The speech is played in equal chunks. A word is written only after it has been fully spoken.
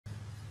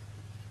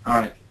All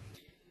right.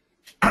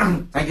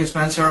 Thank you,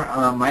 Spencer.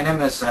 My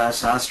name is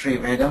Sastri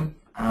Vedam.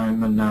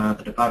 I'm in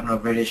the Department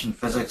of Radiation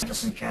Physics at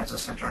the Cancer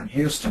Center in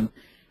Houston.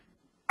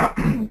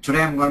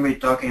 Today I'm going to be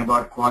talking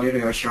about quality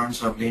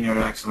assurance of linear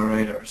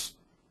accelerators.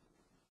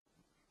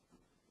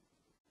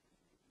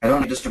 I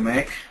don't need this to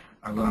make,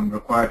 although I'm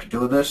required to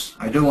do this.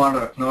 I do want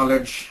to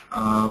acknowledge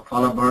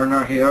Paula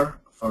Berner here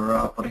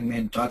for putting me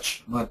in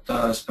touch with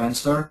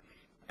Spencer,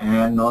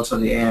 and also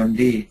the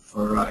AMD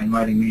for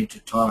inviting me to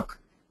talk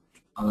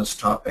on this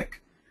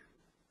topic.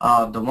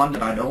 The one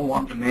that I don't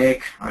want to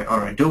make,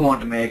 or I do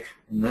want to make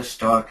in this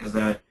talk, is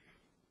that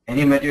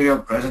any material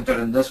presented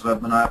in this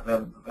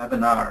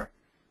webinar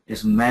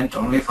is meant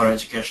only for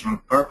educational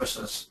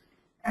purposes,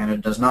 and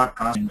it does not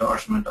constitute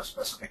endorsement of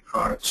specific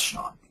products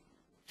shown.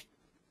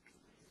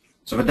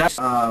 So with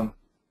that,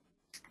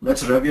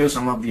 let's review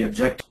some of the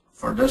objectives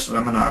for this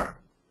webinar.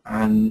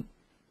 And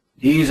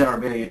these are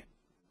really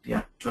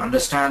to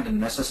understand the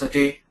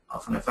necessity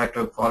of an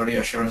effective quality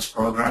assurance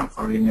program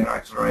for linear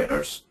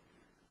accelerators,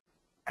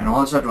 and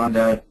also to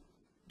understand that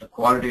the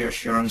quality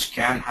assurance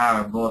can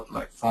have both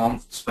like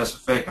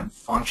form-specific and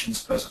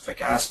function-specific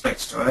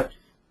aspects to it,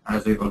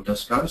 as we will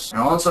discuss,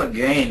 and also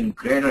gain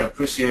greater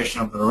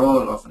appreciation of the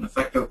role of an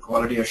effective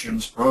quality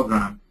assurance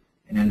program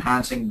in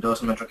enhancing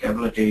dosimetric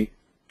ability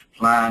to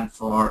plan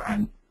for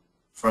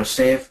a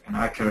safe and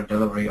accurate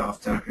delivery of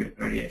therapeutic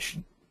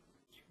radiation.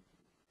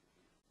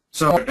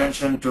 So,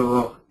 attention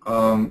to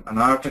an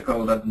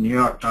article that the New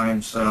York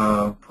Times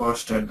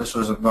posted. This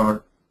was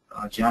about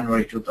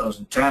January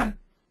 2010.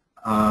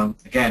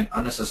 Again,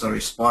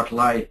 unnecessary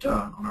spotlight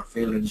on our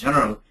field in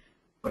general,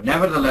 but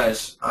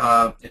nevertheless,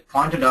 it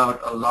pointed out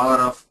a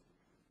lot of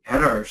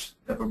errors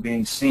that were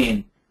being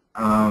seen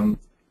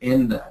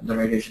in the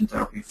radiation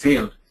therapy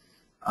field.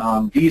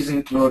 These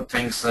include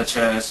things such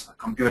as a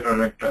computer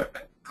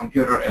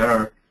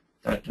error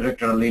that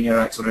directed a linear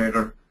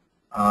accelerator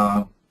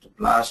to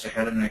blast a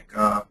head and neck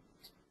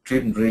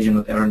treatment region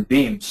with errant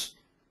beams.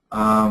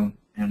 In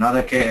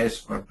another case,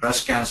 for a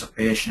breast cancer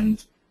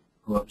patient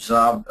who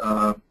absorbed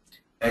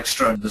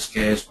extra, in this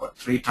case, for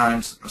 3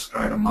 times the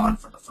prescribed amount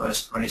for the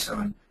first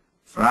 27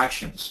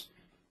 fractions.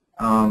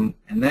 And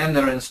then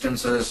there are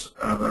instances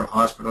where a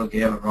hospital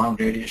gave a wrong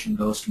radiation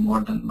dose to more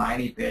than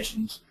 90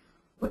 patients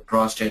with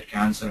prostate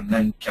cancer and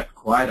then kept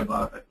quiet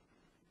about it.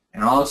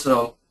 And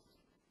also,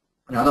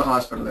 another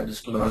hospital that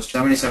disclosed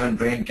 77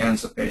 brain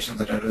cancer patients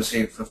that had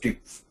received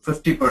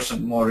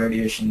 50% more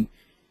radiation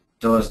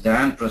dose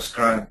than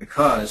prescribed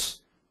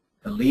because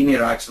the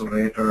linear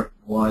accelerator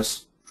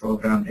was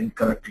programmed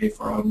incorrectly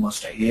for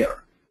almost a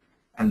year.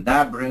 And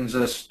that brings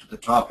us to the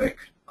topic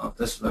of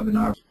this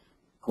webinar,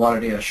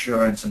 quality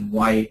assurance and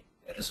why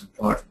it is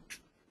important.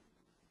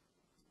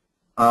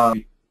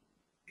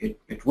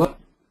 It will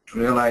to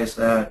realize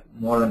that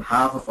more than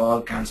half of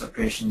all cancer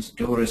patients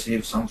do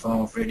receive some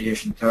form of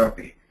radiation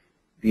therapy,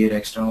 be it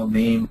external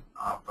beam,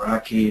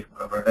 brachy,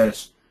 whatever it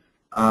is.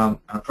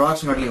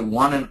 Approximately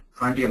 1 in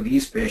 20 of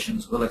these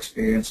patients will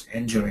experience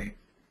injury,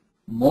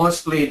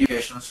 mostly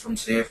indications from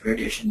safe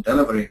radiation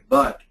delivery,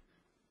 but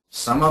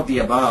some of the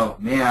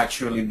above may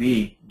actually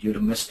be due to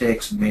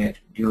mistakes made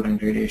during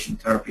radiation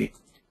therapy,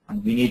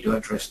 and we need to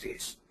address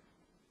these.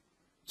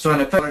 So an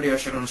effective quality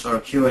assurance or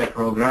QA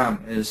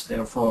program is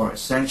therefore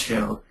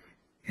essential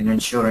in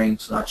ensuring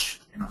such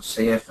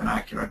safe and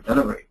accurate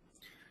delivery.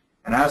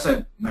 And as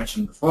I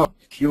mentioned before,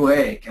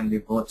 QA can be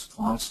both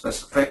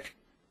form-specific,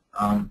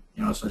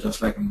 so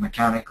just like a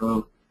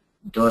mechanical,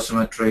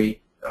 dosimetry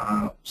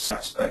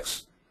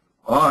aspects,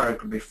 or it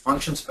could be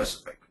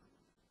function-specific.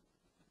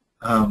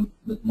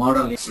 With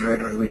modern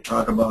accelerators, we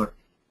talk about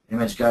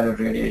image-guided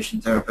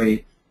radiation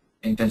therapy,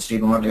 intensity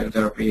modulated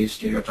therapy,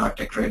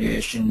 stereotactic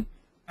radiation,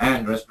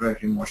 and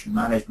respiratory motion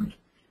management.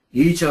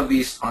 Each of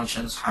these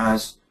functions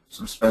has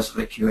some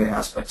specific QA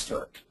aspects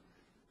to it.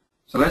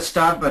 So let's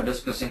start by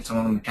discussing some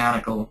of the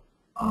mechanical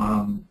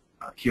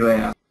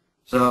QA.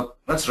 So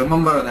let's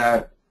remember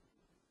that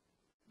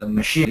the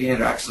machine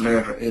linear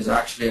accelerator is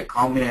actually a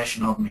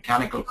combination of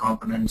mechanical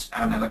components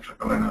and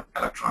electrical and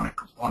electronic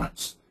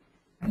components.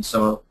 And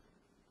so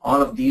all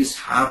of these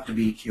have to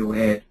be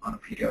QA'd on a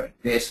periodic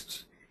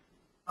basis.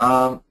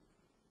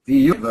 We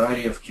use a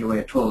variety of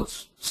QA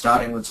tools,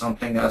 starting with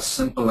something as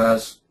simple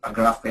as a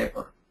graph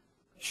paper,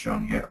 as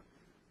shown here.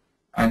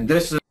 And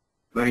this is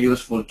very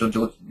useful to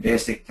do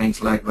basic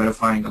things like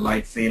verifying the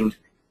light field,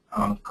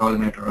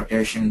 collimator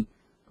rotation,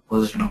 the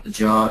position of the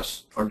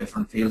jaws for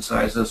different field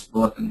sizes,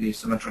 both in the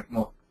symmetric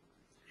mode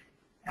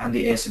and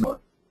the asymmetric mode,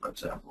 for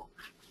example.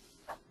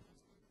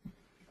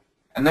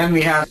 And then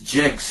we have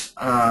jigs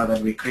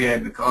that we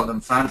create. We call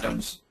them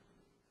phantoms.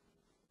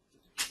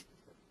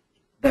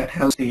 That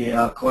helps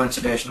the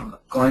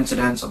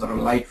coincidence of the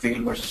light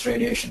field versus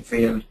radiation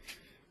field,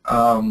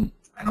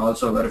 and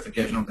also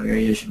verification of the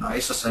radiation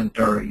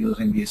isocenter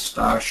using these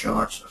star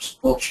shots or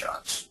spoke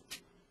shots.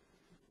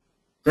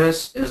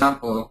 This is an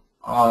example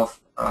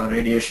of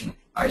radiation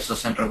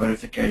isocenter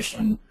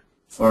verification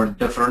for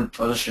different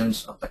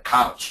positions of the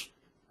couch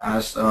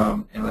as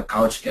the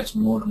couch gets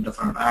moved on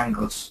different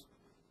angles.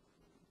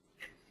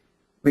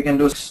 We can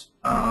do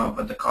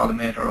with the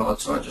collimator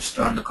also. Just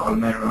turn the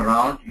collimator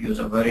around, use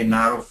a very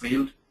narrow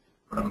field,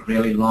 but a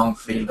really long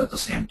field at the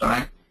same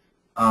time.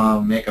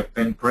 Make a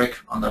pinprick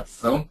on that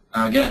film.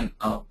 Again,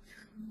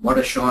 what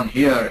is shown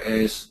here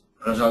is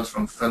results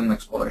from film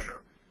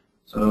exposure.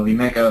 So we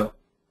make a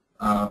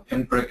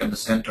pinprick at the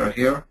center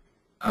here,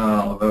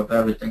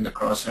 where we think the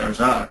crosshairs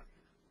are,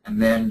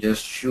 and then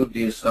just shoot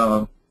these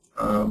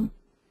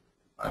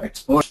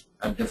exposures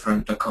at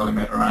different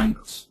collimator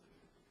angles.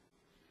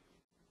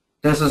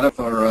 This is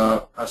for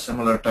a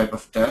similar type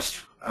of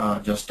test,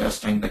 just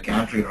testing the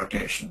gantry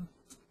rotation.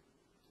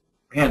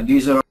 Again,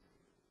 these are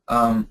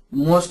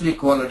mostly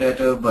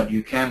qualitative, but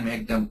you can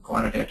make them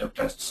quantitative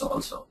tests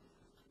also.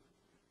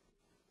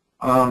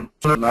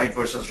 Light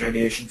versus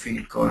radiation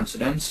field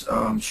coincidence.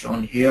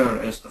 Shown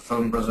here is the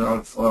film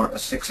result for a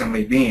 6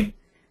 MV beam.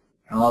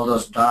 And all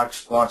those dark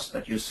spots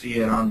that you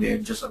see around the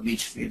edges of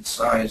each field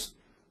size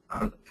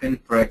are the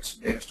pinpricks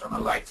based on a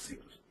light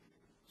field.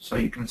 So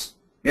you can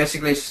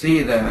basically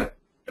see that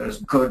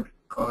there's good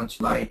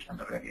coincidence light and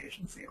the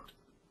radiation field.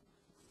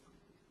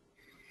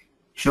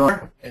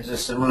 Shown is a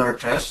similar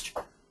test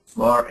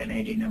for an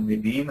 18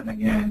 MV beam, and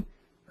again,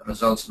 the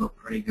results look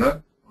pretty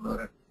good.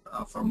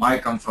 For my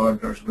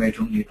comfort, there's way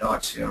too many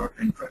dots here or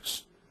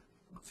pinpricks.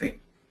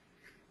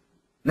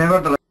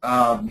 Nevertheless,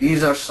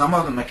 these are some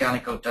of the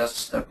mechanical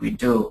tests that we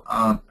do.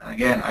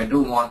 Again, I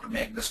do want to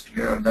make this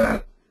clear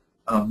that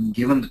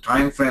given the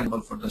time frame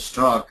for this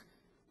talk,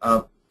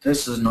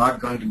 this is not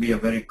going to be a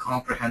very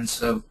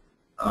comprehensive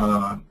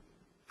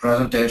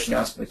presentation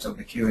aspects of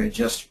the QA,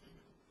 just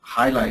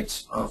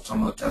highlights of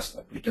some of the tests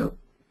that we do.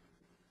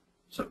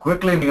 So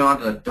quickly moving on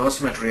to the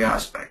dosimetry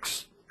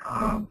aspects.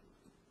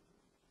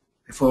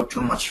 Before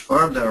too much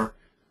further,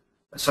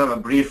 let's have a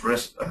brief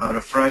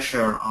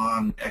refresher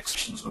on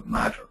excisions of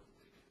matter.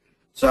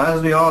 So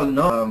as we all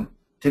know,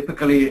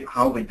 typically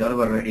how we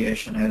deliver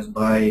radiation is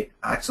by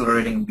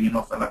accelerating a beam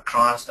of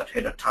electrons that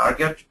hit a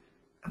target,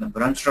 and the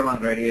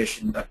Bremsstrahlung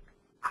radiation that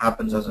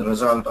happens as a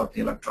result of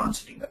the electrons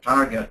hitting the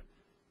target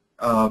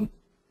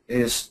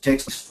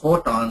takes these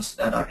photons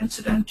that are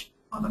incident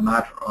on the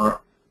matter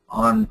or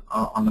on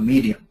the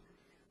medium.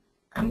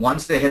 And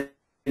once they hit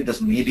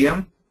this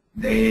medium,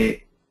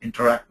 they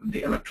interact with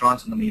the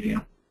electrons in the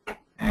medium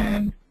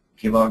and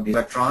give out the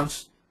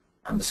electrons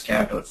and the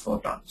scattered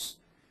photons.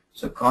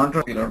 So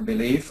contrary to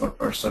belief or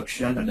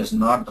perception, it is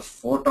not the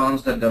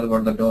photons that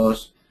deliver the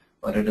dose,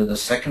 but it is the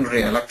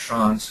secondary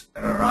electrons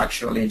that are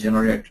actually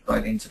generated by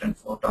the incident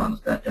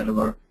photons that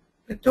deliver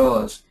the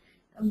dose.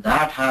 And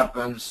that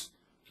happens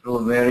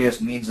through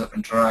various means of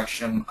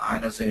interaction,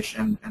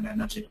 ionization, and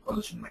energy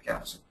deposition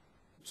mechanisms.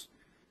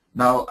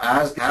 Now,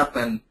 as they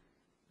happen,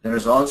 there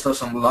is also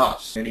some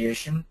loss,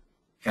 radiation,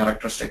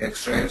 characteristic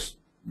X-rays,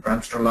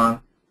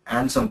 Bremsstrahlung,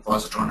 and some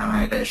positron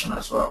ionization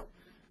as well.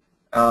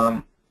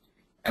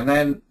 And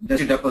then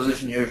this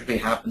deposition usually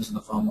happens in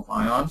the form of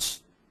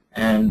ions,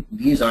 and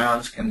these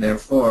ions can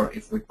therefore,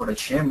 if we put a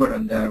chamber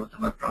in there with an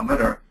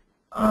electrometer,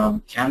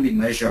 can be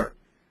measured.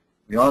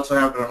 We also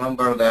have to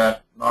remember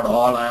that not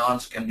all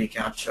ions can be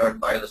captured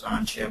by this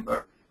ion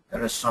chamber.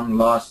 There is some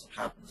loss that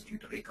happens due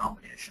to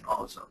recombination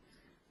also.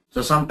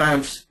 So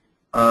sometimes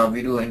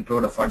we do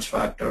include a fudge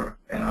factor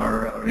in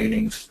our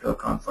readings to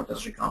account for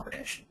this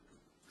recombination.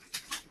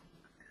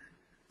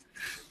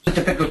 The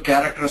typical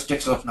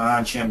characteristics of an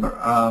ion chamber.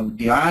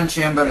 The ion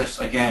chamber is,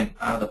 again,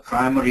 the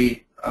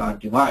primary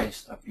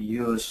device that we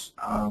use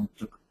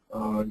to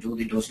do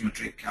the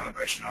dosimetry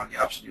calibration or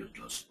the absolute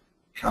dose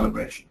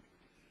calibration.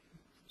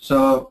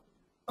 So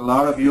a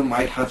lot of you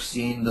might have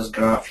seen this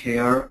graph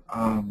here,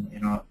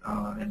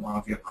 in one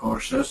of your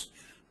courses,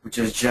 which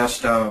is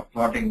just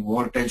plotting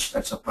voltage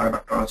that's applied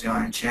across the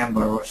ion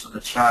chamber versus the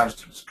charge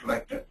that is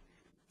collected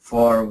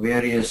for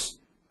various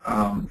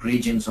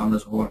regions on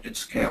this voltage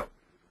scale.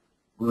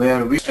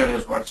 Where we study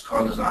is what's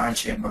called the ion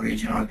chamber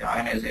region or the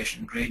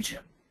ionization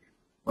region,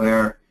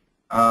 where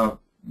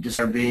these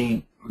are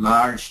being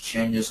large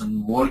changes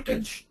in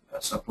voltage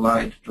that's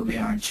applied to the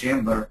ion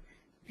chamber.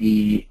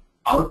 The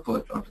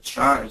output of the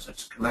charge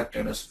that's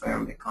collected is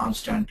fairly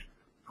constant,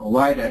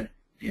 provided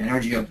the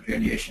energy of the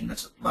radiation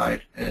that's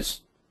applied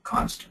is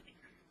constant.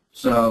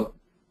 So,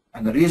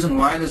 and the reason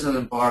why this is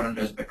important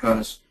is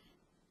because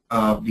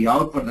the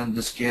output in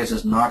this case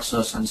is not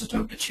so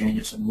sensitive to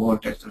changes in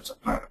voltage that's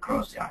applied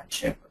across the ion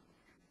chamber.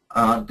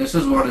 This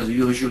is what is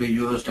usually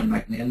used in the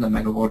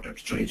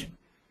megavoltage region.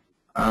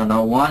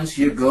 Now, once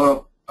you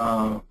go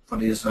for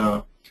these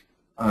server,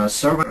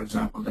 for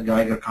example, the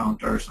Geiger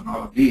counters and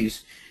all of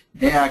these,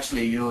 they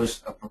actually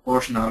use a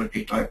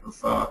proportionality type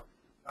of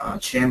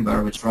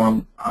chamber, which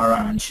from our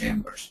ion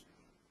chambers.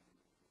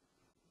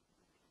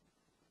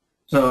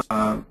 So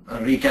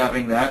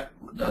recapping that,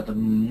 the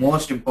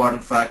most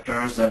important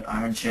factors that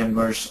ion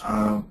chambers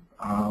are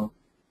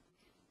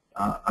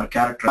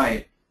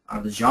characterized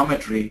are the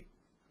geometry,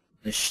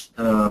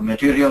 the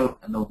material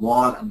in the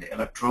wall and the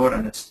electrode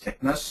and its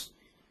thickness,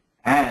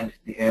 and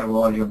the air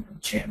volume in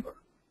the chamber.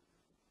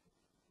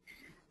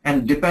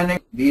 And depending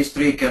on these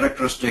three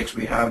characteristics,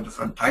 we have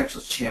different types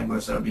of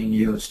chambers that are being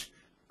used.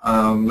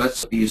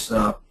 Let's these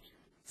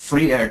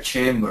free air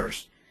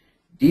chambers.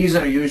 These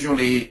are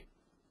usually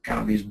kind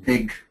of these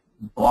big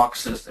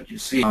boxes that you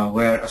see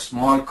where a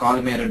small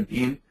collimated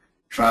beam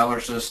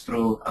traverses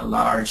through a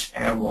large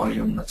air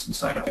volume that's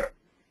inside of there.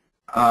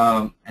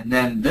 And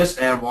then this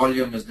air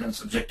volume is then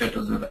subjected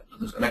to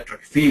this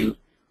electric field,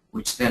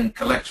 which then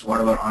collects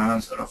whatever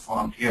ions that are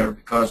formed here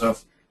because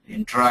of the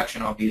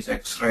interaction of these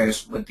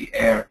X-rays with the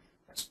air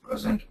that's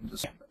present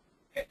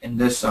in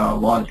this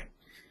volume.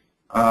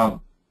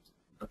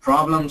 The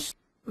problems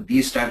with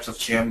these types of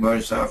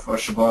chambers are,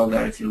 first of all,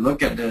 that if you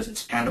look at this,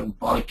 it's kind of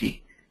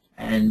bulky,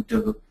 and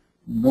to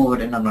move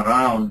it in and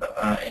around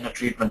in a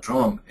treatment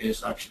room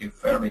is actually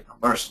fairly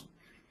cumbersome.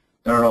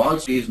 There are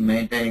also these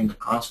maintaining the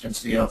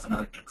constancy of an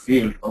electric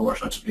field over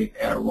such a big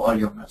air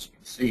volume, as you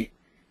can see.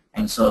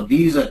 And so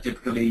these are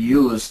typically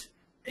used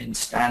in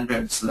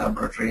standards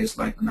laboratories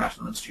like the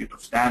National Institute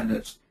of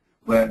Standards,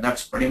 where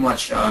that's pretty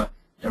much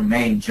their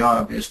main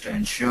job, is to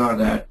ensure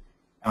that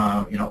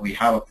we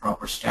have a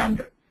proper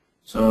standard.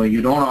 So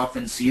you don't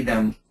often see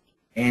them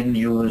in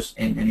use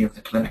in any of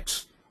the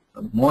clinics.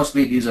 But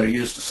mostly these are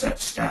used to set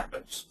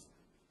standards.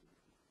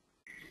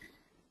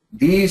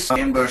 These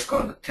chambers,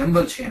 called the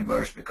thimble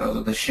chambers because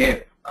of the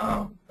shape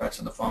that's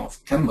in the form of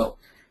thimble.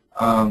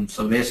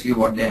 So basically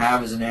what they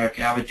have is an air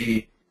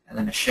cavity and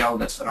then a shell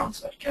that surrounds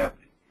that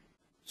cavity.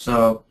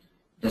 So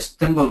this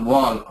thimble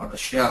wall, or the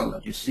shell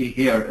that you see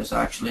here, is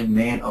actually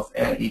made of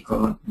air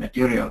equivalent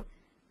material,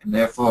 and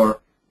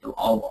therefore the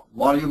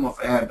volume of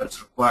air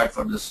that's required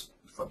for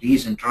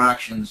these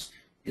interactions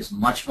is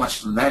much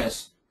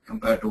less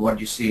compared to what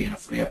you see in a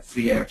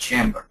free air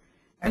chamber,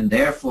 and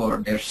therefore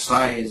their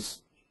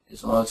size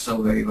is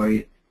also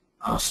very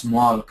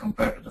small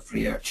compared to the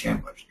free air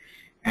chambers,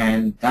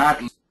 and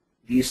that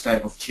these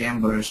type of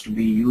chambers to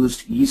be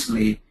used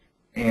easily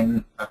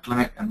in a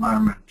clinic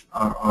environment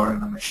or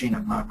in a machine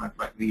environment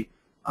like we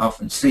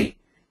often see.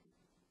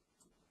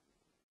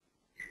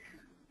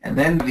 And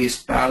then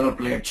these parallel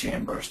plate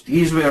chambers,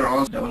 these were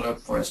also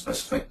developed for a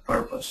specific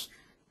purpose.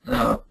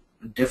 The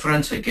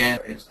difference again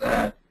is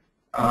that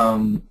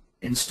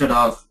instead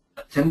of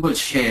a thimble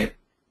shape,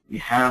 we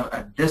have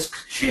a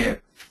disc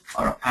shape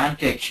or a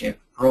pancake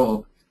shaped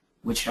probe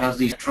which has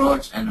these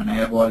electrodes and an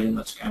air volume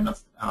that's kind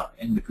of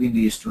in between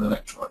these two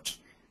electrodes,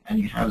 and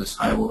you have this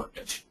high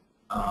voltage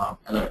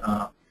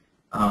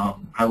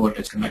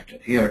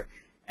connected here,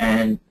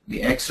 and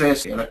the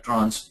X-rays, the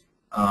electrons,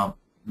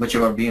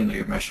 whichever beam that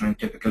you're measuring,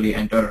 typically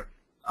enter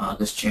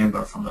this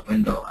chamber from the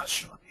window as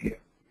shown here.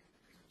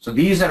 So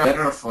these are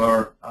better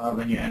for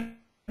when you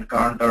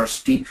encounter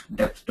steep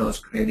depth dose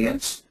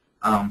gradients,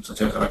 such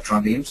as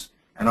electron beams,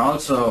 and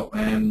also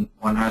when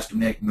one has to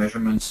make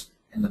measurements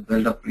in the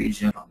build-up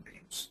region on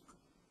beams.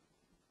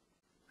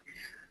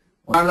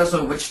 Regardless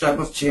of which type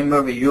of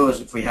chamber we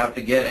use, if we have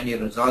to get any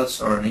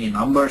results or any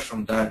numbers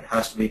from that, it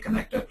has to be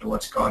connected to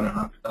what's called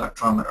an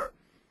electrometer.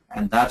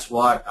 And that's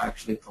what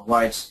actually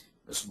provides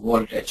this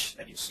voltage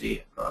that you see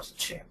across the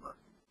chamber.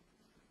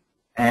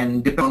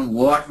 And depending on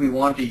what we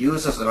want to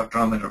use this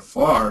electrometer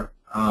for,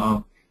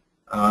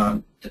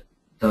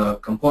 the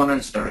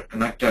components that are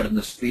connected in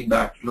this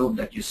feedback loop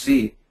that you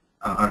see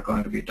are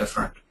going to be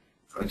different.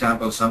 For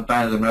example,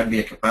 sometimes there might be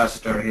a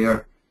capacitor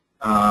here,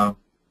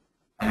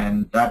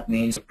 and that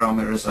means the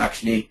electrometer is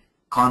actually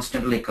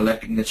constantly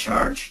collecting the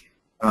charge,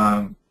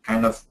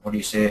 kind of what do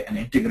you say, an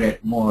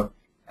integrate mode.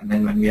 And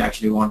then when we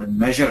actually want to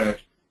measure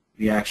it,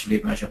 we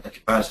actually measure the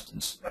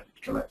capacitance that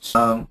it collects.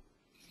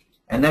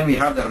 And then we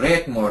have the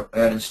rate mode,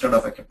 where instead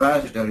of a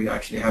capacitor, you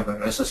actually have a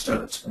resistor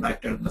that's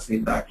connected in the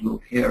feedback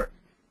loop here.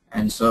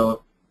 And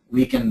so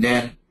we can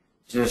then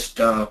just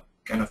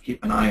kind of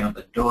keep an eye on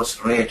the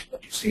dose rate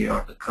that you see,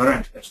 or the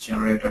current that's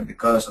generated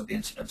because of the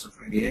incidence of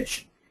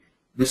radiation.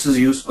 This is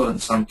useful in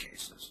some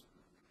cases.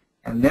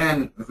 And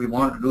then if we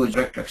want to do a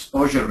direct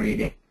exposure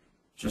reading,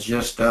 which is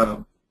just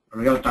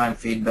real-time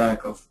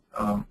feedback of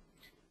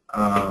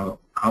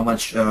how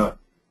much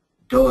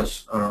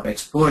dose or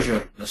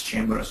exposure this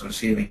chamber is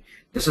receiving,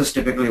 this is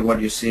typically what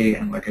you see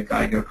in like a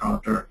Geiger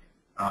counter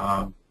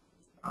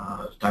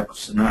type of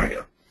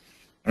scenario.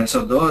 And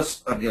so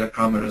those are the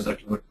electrometers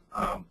that you would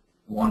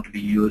want to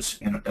be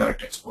used in a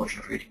direct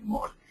exposure reading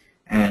mode.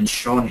 And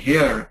shown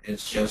here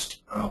is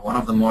just one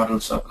of the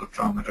models of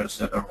electrometers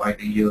that are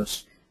widely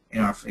used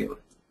in our field.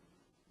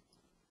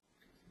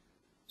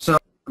 So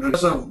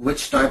regardless of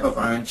which type of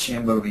ion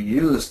chamber we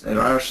use, there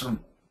are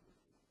some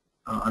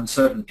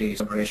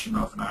uncertainties in the operation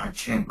of an ion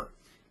chamber.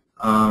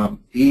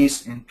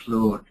 These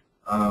include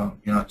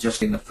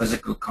just in the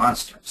physical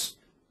constants,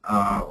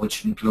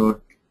 which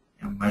include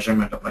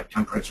measurement of like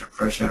temperature,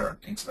 pressure,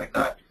 and things like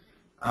that.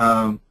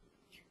 And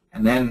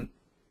then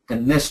the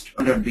NIST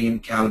under beam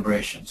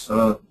calibration.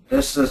 So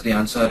this is the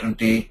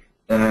uncertainty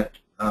that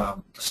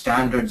the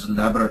standards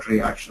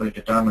laboratory actually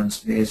determines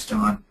based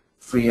on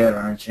free air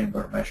ion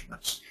chamber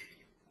measurements.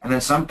 And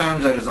then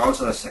sometimes there is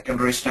also a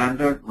secondary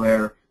standard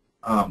where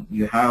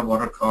you have what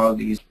are called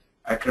these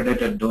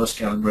accredited dose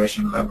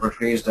calibration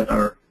laboratories that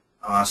are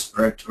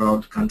spread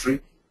throughout the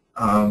country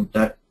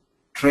that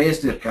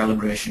trace their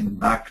calibration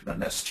back to the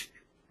NIST.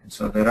 and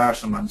so there are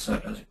some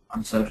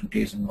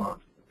uncertainties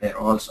involved there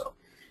also.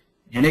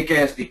 In any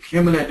case, the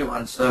cumulative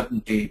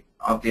uncertainty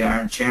of the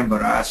iron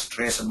chamber as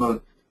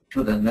traceable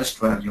to the NIST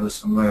value is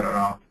somewhere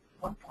around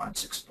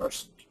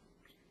 1.6%.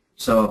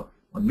 So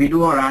when we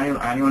do our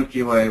annual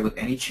QA with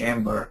any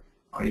chamber,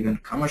 or even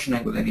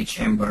commissioning with any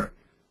chamber,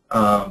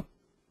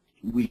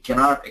 we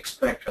cannot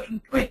expect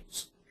certain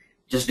things.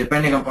 Just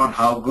depending upon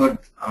how good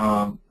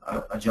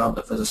a job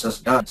the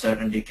physicist does,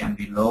 uncertainty can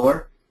be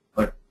lower,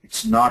 but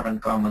it's not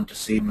uncommon to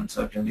see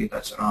uncertainty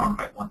that's around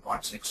like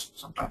 1.6,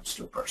 sometimes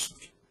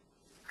 2%.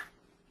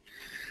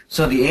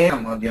 So the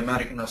AIM, or the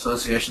American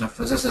Association of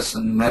Physicists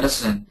in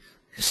Medicine,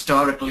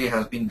 historically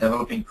has been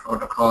developing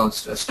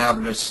protocols to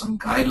establish some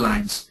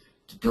guidelines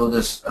to do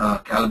this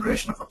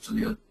calibration of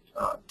absolute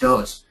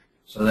dose,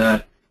 so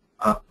that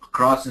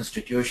across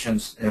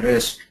institutions there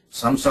is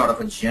some sort of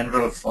a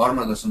general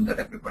formalism that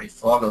everybody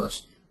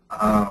follows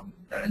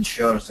that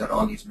ensures that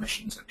all these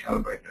machines are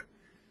calibrated.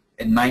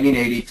 In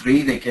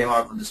 1983, they came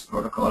out with this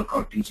protocol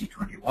called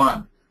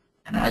TG21,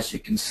 and as you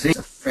can see, it's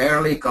a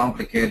fairly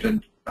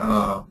complicated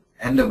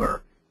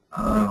endeavor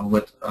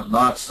with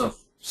lots of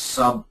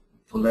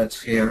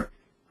sub-bullets here,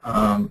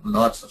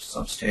 lots of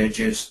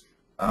sub-stages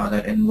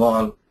that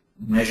involve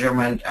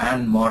measurement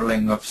and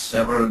modeling of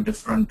several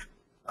different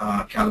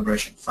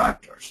calibration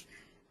factors.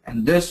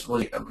 And this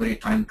was a very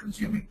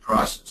time-consuming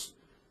process.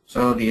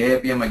 So the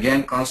AAPM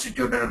again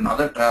constituted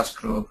another task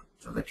group,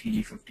 so the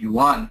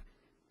TG51,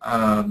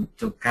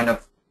 to kind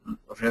of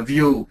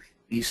review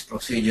these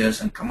procedures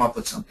and come up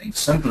with something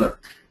simpler.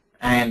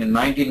 And in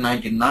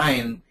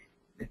 1999,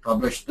 they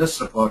published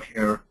this report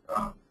here,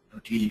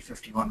 the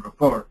TG51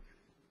 report,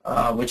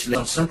 which laid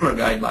some simpler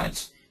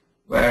guidelines,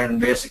 where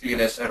basically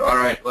they said, all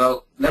right,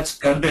 well, let's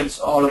condense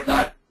all of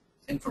that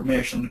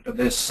information into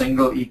this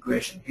single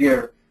equation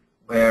here,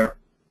 where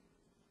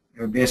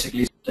you're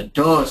basically the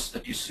dose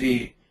that you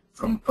see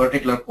from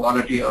particular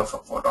quality of a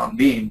photon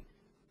beam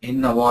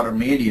in a water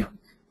medium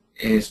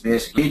is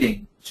basically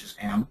reading, which is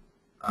m,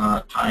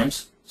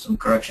 times some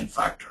correction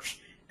factors.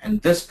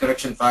 And this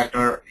correction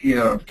factor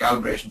here,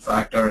 calibration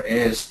factor,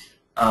 is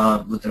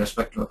with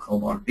respect to a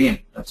cobalt beam.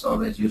 That's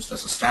always used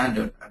as a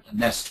standard at the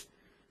NIST.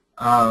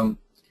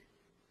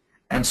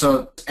 And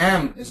so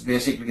m is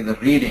basically the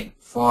reading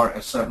for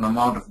a certain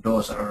amount of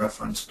dose, or a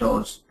reference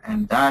dose,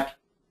 and that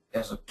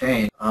is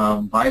obtained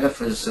by the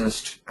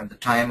physicist at the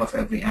time of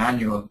every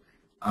annual,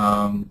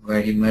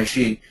 where he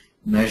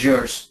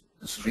measures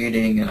this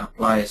reading and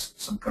applies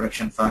some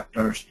correction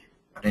factors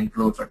that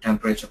include for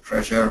temperature,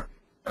 pressure,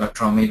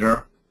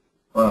 electrometer,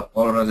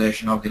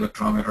 polarization of the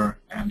electrometer,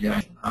 and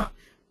the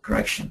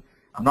correction.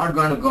 I'm not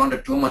going to go into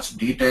too much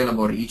detail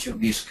about each of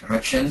these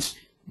corrections.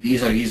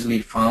 These are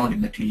easily found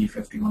in the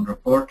TG51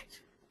 report,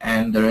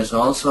 and there is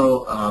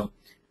also a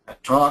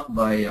talk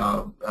by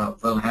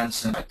Will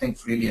Hansen, I think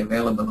freely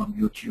available on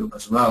YouTube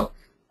as well,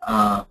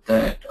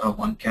 that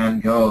one can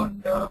go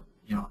and,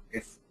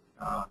 if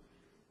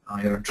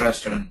you're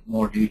interested in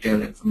more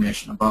detailed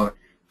information about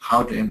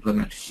how to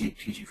implement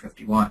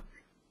TG51,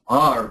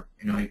 or,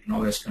 you can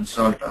always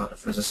consult the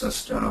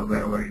physicist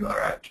wherever you are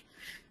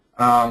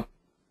at.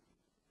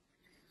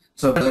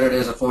 So whether it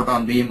is a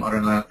photon beam or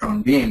an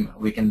electron beam,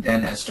 we can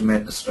then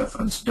estimate this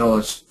reference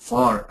dose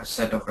for a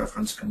set of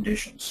reference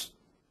conditions.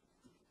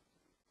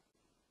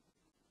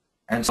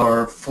 And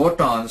for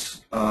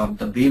photons,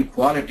 the beam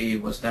quality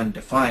was then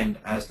defined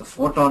as the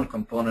photon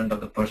component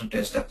of the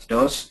percentage depth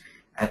dose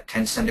at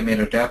 10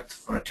 centimeter depth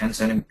for a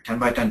 10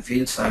 by 10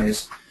 field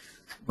size,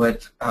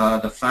 with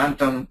the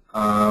phantom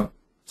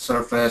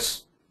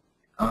surface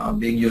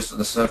being used for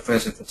the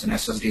surface if it's an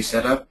SSD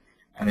setup,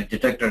 and a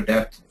detector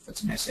depth if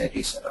it's an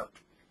SAT setup.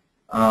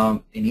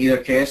 In either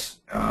case,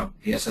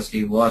 the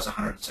SSD was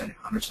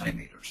 100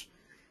 centimeters.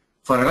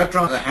 For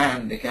electrons, on the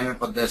hand, they came up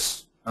with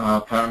this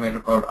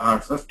parameter called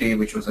R50,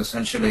 which was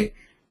essentially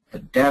the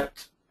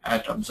depth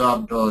at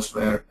absorbed dose,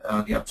 where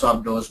the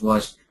absorbed dose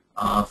was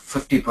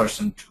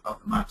 50%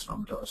 of the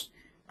maximum dose.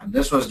 And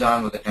this was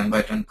done with a 10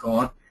 by 10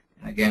 cone,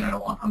 and again at a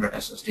 100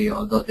 SSD,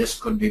 although this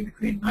could be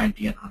between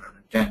 90 and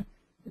 110,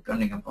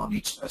 depending upon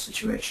each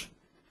situation.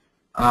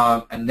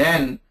 And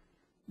then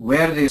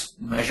where these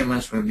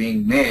measurements were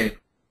being made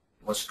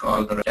was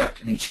called the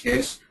depth in each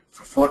case.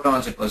 For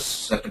photons, it was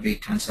said to be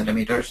 10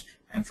 centimeters,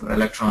 and for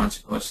electrons,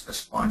 it was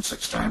this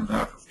 0.6 times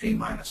R50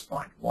 minus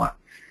 0.1.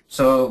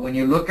 So when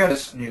you look at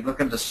this, and you look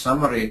at the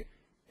summary,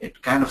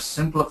 it kind of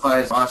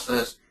simplifies the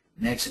process,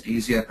 makes it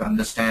easier to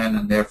understand,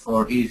 and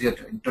therefore easier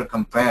to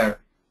intercompare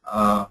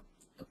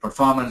the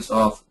performance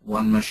of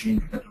one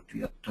machine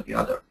to the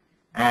other,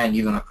 and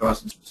even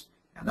across instances.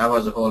 And that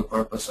was the whole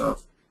purpose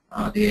of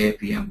the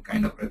AAPM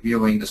kind of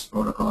reviewing this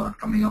protocol and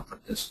coming up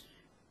with this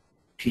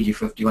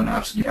TG51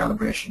 absolute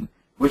calibration,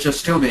 which is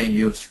still being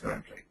used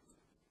currently.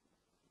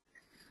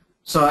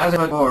 So as I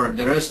said before,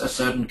 there is a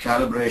certain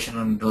calibration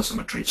and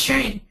dosimetry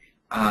chain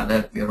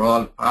that we are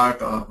all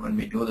part of when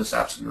we do this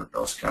absolute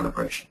dose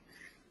calibration.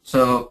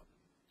 So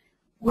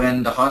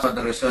when the hospital,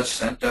 the research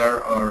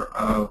center,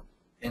 or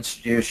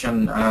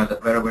institution,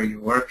 that wherever you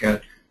work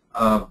at,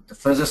 the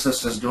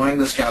physicist is doing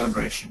this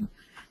calibration,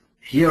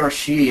 he or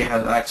she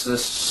has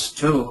access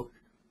to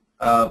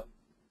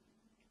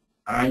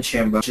ion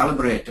chamber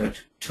calibrated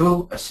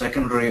to a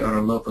secondary or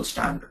a local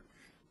standard,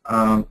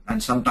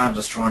 and sometimes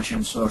a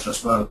strontium source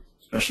as well,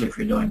 especially if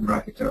you're doing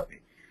brachytherapy.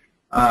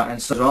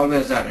 And so there's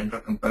always that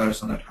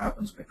intercomparison that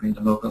happens between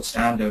the local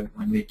standard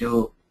when we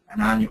do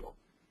an annual.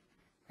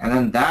 And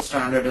then that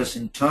standard is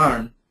in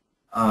turn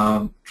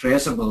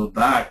traceable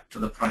back to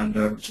the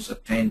standard, which is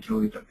obtained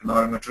through either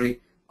calorimetry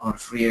or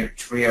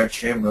free air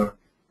chamber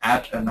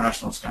at a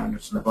national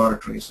standards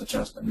laboratory such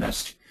as the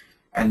NIST.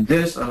 And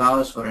this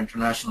allows for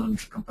international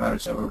intercomparison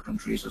with several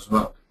countries as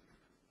well.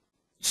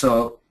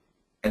 So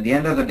at the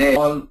end of the day,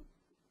 all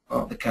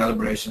of the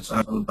calibrations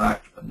are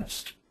back to the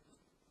NIST.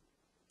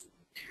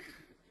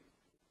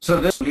 So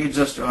this leads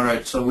us to, all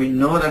right, so we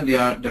know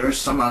that there is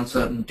some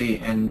uncertainty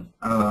in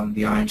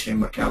the ion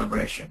chamber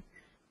calibration.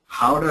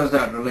 How does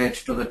that relate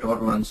to the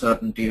total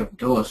uncertainty of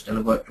dose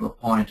delivered to a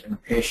point in a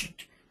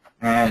patient?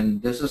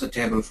 And this is a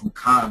table from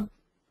Khan,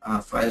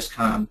 Faiz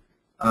Khan,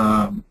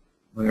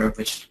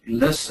 which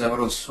lists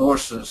several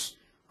sources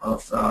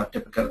of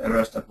typical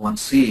errors that one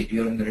sees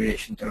during the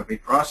radiation therapy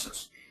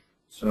process.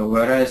 So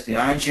whereas the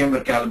ion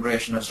chamber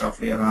calibration is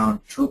roughly around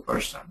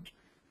 2%,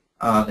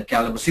 the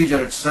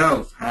procedure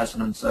itself has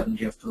an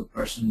uncertainty of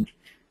 2%.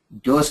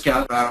 Dose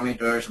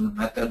parameters and the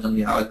methods and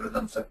the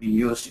algorithms that we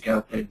use to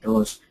calculate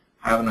dose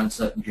have an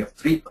uncertainty of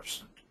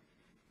 3%.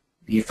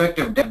 The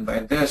effective depth, by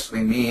this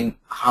we mean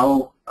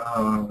how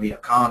we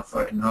account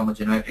for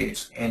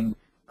inhomogeneities in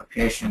a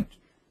patient.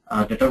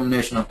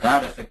 Determination of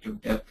that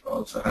effective depth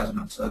also has an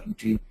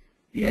uncertainty.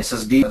 The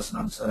SSD has an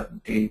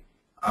uncertainty.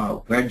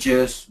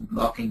 Wedges,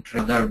 blocking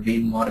other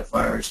beam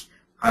modifiers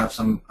have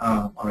some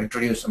or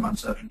introduce some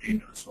uncertainty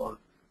into this whole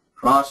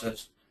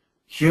process.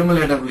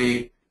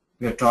 Cumulatively,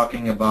 we are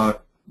talking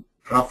about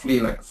roughly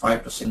like a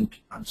 5%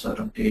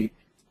 uncertainty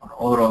or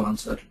overall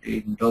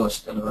uncertainty in dose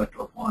delivered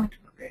to a point in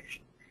the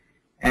patient.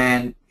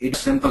 And it's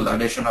a simple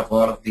addition of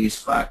all of these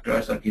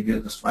factors that give you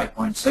this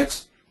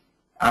 5.6.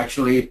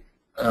 Actually,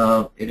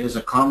 it is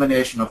a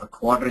combination of a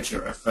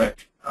quadrature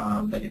effect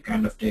that you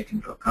kind of take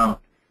into account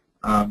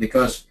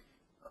because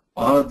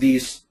all of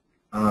these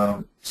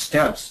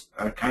steps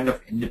are kind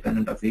of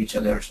independent of each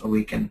other, so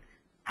we can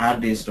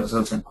add these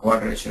results in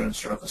quadrature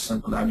instead of a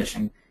simple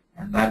addition,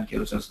 and that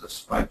gives us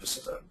this 5%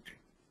 certainty.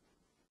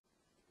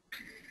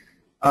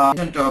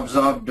 To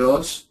absorb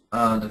dose,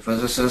 the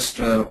physicist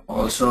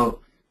also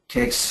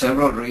takes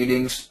several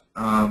readings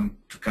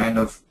to kind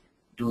of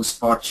do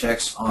spot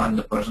checks on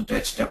the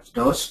percentage depth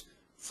dose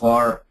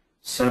for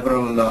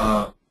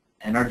several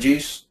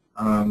energies.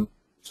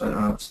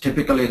 So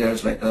typically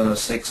there's like the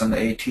 6 and the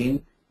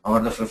 18 or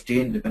the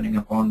 15 depending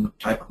upon the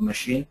type of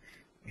machine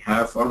we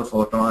have for the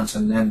photons,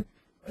 and then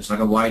there's like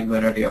a wide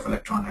variety of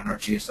electron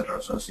energies that are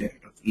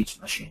associated with each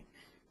machine.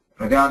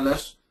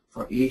 Regardless,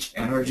 for each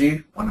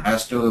energy one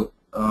has to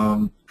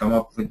come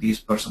up with these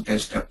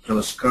percentage depth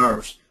dose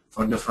curves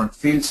for different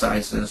field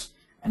sizes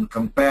and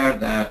compare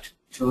that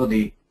to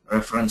the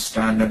reference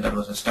standard that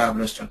was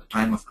established at the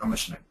time of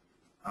commissioning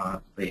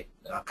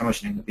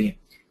the beam.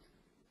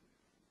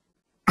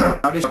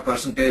 That is a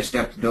percentage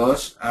depth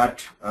dose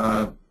at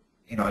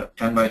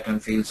 10 by 10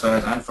 field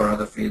size and for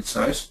other field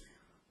size.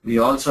 We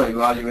also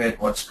evaluate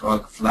what's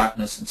called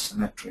flatness and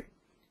symmetry.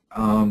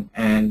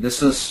 And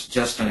this is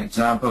just an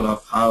example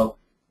of how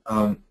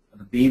the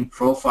beam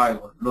profile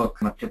would look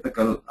in a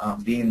typical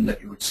beam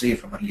that you would see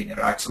from a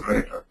linear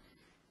accelerator.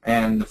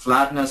 And the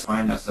flatness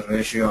defined as the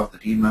ratio of the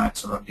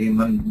Dmax or D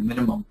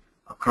minimum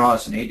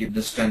across an AD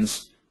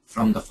distance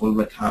from the full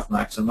width half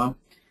maximum.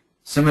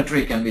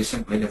 Symmetry can be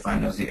simply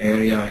defined as the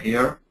area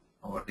here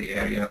or the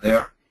area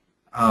there.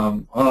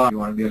 Or if you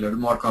want to be a little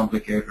more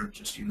complicated,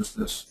 just use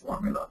this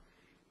formula.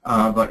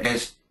 But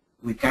as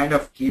we kind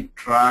of keep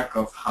track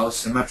of how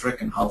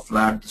symmetric and how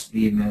flat this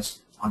beam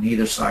is on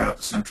either side of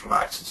the central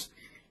axis.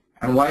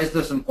 And why is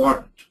this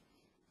important?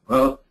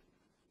 Well,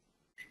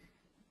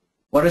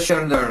 what is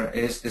shown there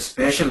is the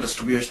spatial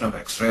distribution of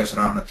X-rays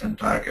around a thin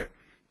target.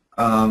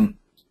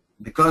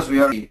 Because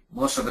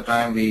most of the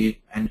time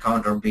we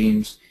encounter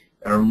beams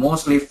that are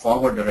mostly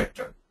forward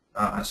directed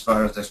as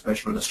far as the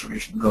spatial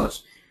distribution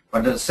goes.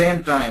 But at the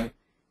same time,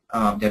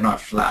 they're not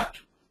flat.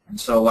 And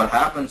so what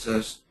happens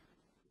is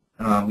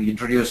we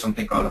introduce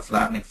something called a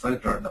flattening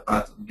filter in the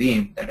path of the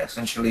beam that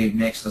essentially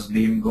makes this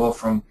beam go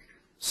from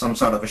some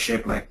sort of a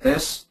shape like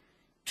this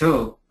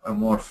to a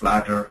more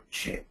flatter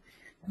shape.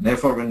 And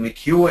therefore, when we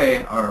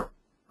QA our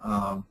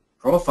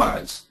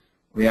profiles,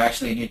 we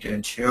actually need to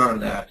ensure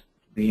that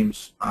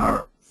beams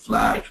are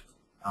flat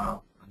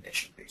when they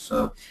should be.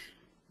 So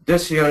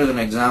this here is an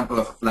example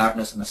of a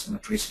flatness and a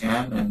symmetry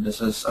scan, and this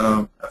is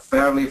a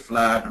fairly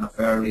flat and a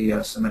fairly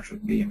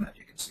symmetric beam that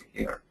you can see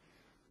here.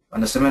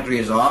 When the symmetry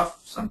is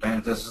off,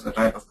 sometimes this is the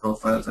type of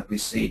profiles that we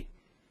see.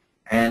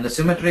 And the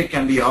symmetry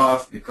can be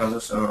off because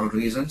of several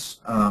reasons.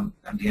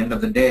 At the end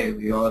of the day,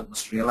 we all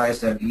must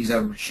realize that these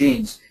are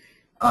machines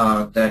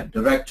that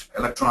direct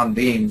electron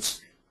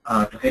beams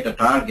to hit a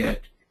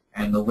target,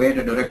 and the way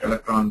to direct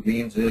electron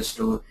beams is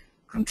to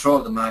control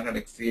the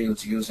magnetic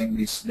fields using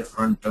these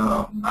different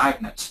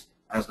magnets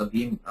as the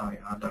beam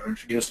that are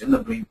introduced in the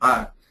beam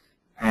path.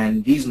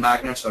 And these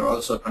magnets are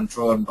also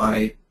controlled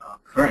by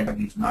current of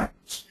these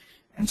magnets.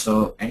 And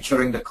so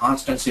ensuring the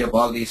constancy of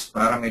all these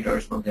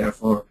parameters will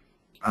therefore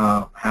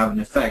have an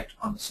effect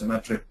on the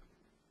symmetric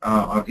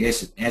or the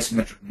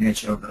asymmetric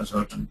nature of the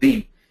resultant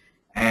beam.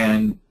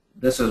 And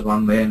this is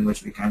one way in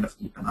which we kind of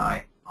keep an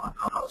eye on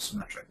how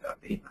symmetric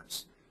that beam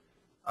is.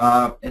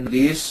 In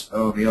these,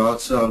 we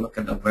also look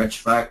at the wedge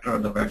factor or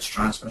the wedge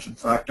transmission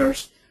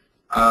factors.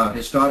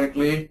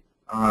 Historically,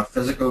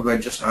 physical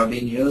wedges have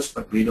been used,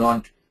 but we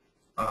don't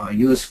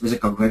use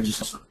physical wedges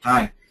most of the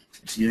time.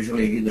 It's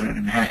usually either an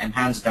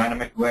enhanced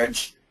dynamic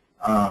wedge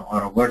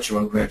or a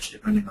virtual wedge,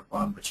 depending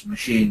upon which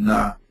machine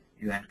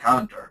you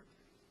encounter.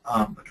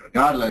 But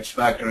regardless, wedge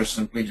factor is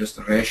simply just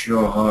the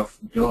ratio of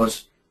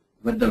dose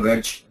with the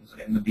wedge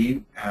in the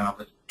beam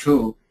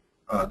to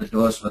the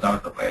dose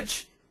without the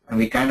wedge. And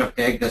we kind of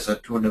take this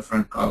at two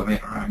different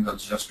collimator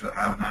angles just to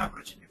have an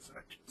averaging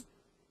effect.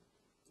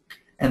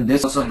 And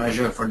this also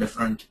measures for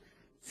different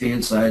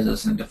field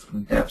sizes and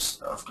different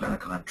depths of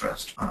clinical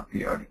interest on a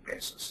periodic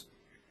basis.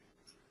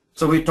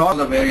 So we talk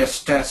the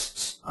various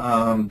tests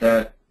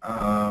that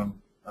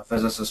a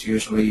physicist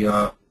usually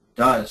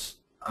does,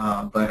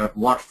 but at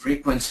what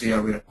frequency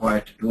are we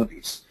required to do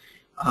these?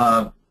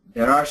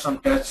 There are some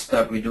tests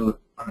that we do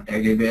on a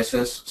daily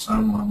basis,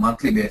 some on a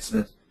monthly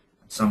basis,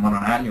 and some on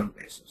an annual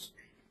basis.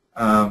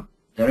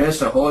 There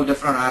is a whole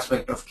different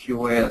aspect of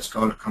QA that's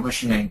called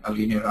commissioning a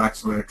linear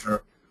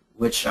accelerator,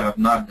 which I have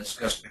not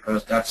discussed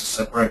because that's a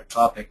separate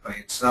topic by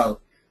itself,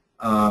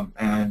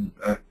 and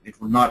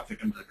it will not fit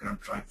into the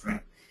current time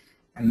frame.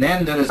 And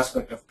then there is an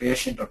aspect of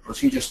patient or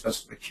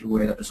procedure-specific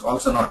QA that is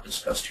also not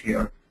discussed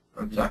here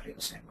for exactly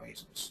the same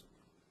reasons.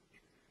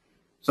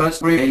 So let's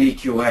brief daily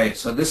QA.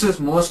 So this is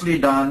mostly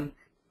done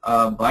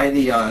by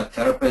the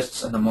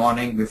therapists in the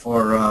morning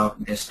before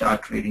they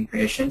start treating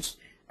patients.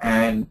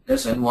 And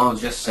this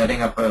involves just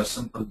setting up a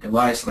simple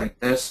device like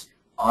this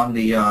on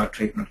the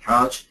treatment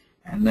couch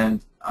and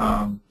then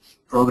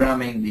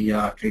programming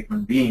the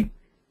treatment beam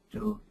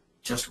to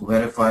just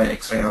verify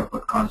X-ray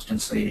output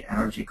constancy,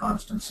 energy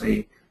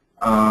constancy,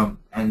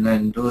 and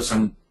then do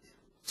some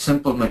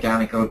simple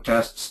mechanical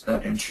tests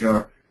that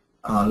ensure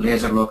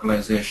laser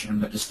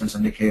localization, the distance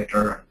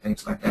indicator,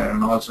 things like that,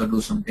 and also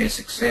do some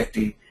basic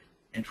safety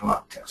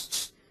interlock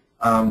tests.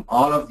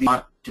 All of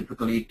these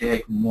typically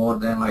take more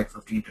than like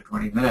 15 to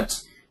 20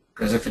 minutes,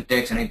 because if it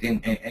takes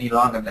any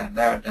longer than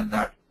that, then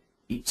that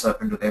eats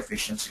up into the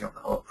efficiency of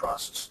the whole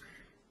process.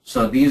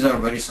 So these are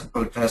very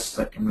simple tests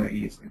that can very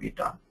easily be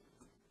done.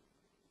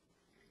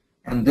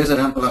 And this is an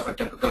example of a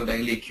typical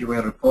daily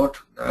QA report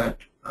that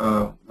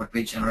would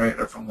be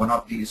generated from one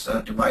of these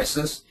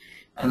devices.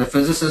 And the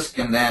physicist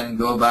can then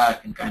go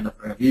back and kind of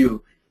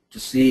review to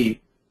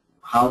see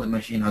how the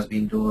machine has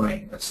been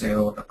doing, let's say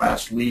over the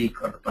past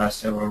week or the past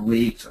several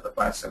weeks or the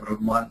past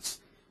several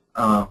months,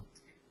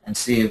 and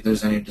see if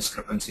there's any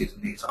discrepancies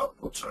in these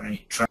outputs or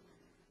any trend.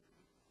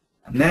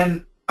 And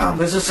then a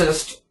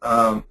physicist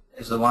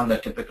is the one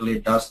that typically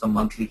does the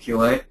monthly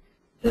QA.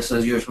 This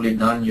is usually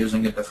done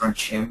using a different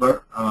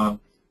chamber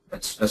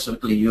that's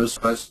specifically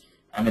used for us,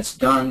 and it's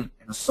done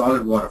in a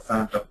solid water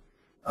phantom.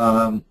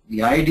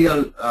 The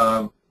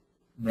ideal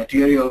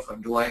material for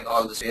doing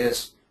all this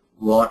is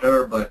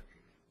water, but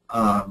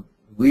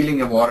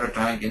wheeling a water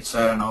tank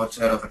inside and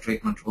outside of a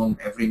treatment room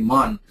every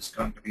month is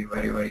going to be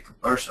very, very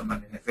cumbersome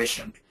and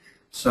inefficient.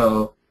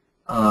 So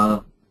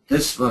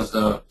this was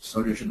the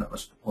solution that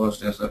was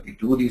proposed, is that we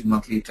do these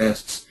monthly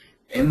tests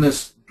in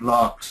this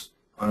blocks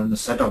or in the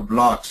set of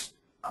blocks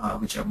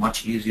which are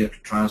much easier to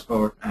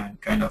transport and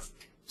kind of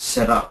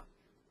set up.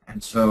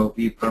 And so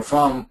we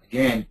perform,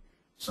 again,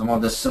 some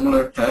of the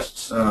similar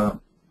tests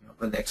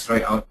with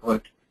X-ray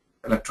output,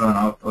 electron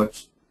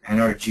outputs,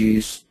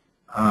 energies,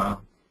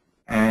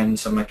 and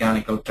some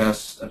mechanical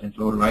tests that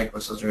include light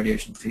versus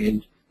radiation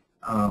field,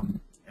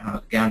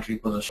 gantry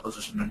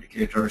position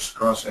indicators,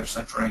 crosshair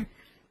centering,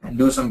 and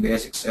do some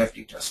basic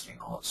safety testing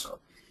also.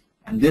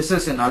 And this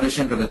is in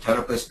addition to the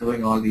therapist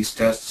doing all these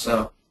tests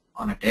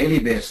on a daily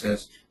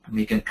basis, and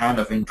we can kind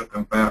of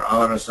intercompare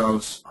our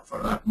results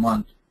for that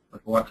month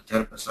with what the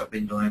therapists have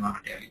been doing on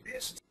a daily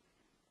basis.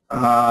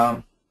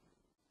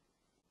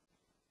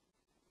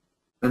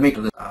 Let me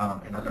do this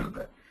in a little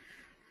bit.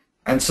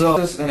 And so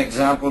this is an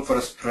example for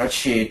a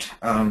spreadsheet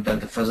that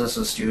the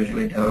physicist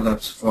usually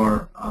develops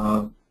for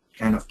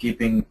kind of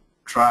keeping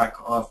track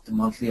of the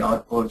monthly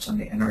outputs and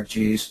the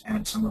energies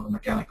and some of the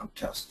mechanical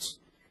tests.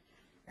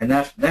 And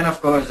then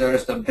of course there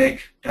is the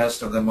big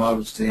test of them all,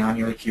 which is the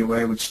annual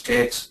QA, which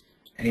takes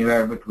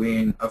anywhere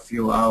between a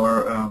few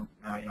hours,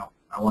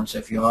 I won't say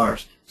a few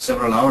hours,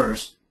 several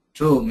hours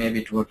to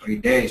maybe 2 or 3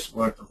 days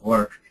worth of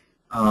work.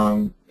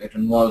 It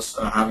involves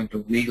having to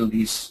wheel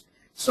these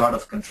sort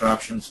of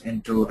contraptions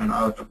into and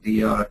out of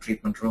the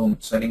treatment room,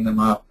 setting them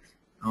up,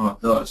 all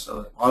of those.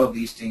 So all of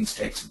these things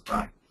take some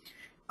time.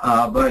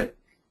 But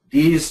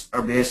these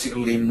are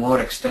basically more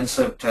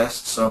extensive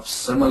tests of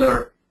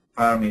similar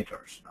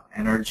parameters: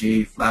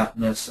 energy,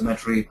 flatness,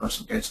 symmetry,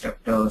 percentage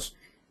step dose,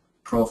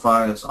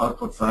 profiles,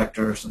 output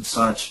factors, and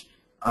such,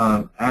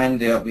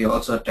 We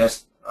also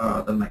test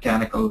the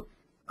mechanical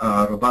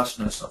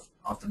robustness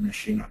of the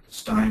machine at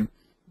this time,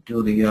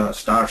 do the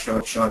star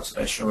shots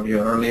that I showed you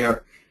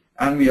earlier,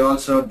 and we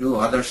also do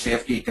other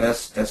safety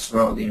tests for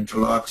all the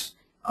interlocks,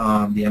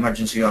 the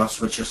emergency off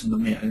switches in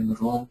the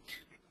room,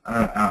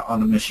 on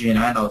the machine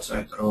and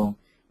outside the room,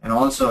 and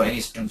also any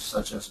systems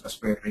such as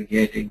respiratory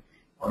gating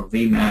or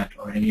VMAT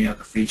or any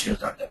other features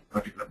that that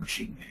particular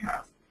machine may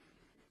have.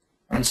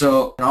 And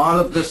so all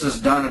of this is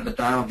done at the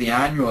time of the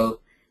annual.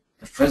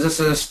 The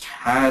physicist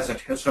has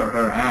at his or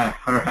her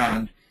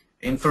hand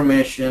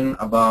information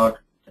about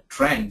the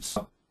trends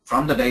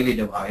from the daily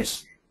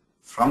device,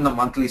 from the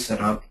monthly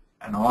setup,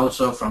 and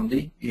also from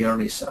the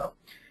yearly setup.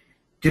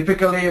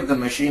 Typically, if the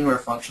machine were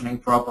functioning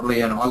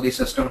properly and all the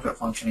systems were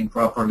functioning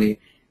properly,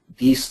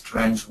 these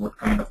trends would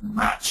kind of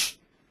match.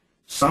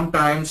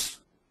 Sometimes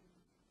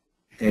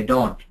they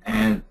don't,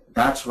 and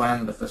that's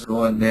when the physicists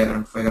go in there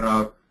and figure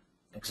out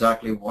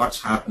exactly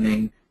what's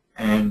happening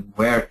and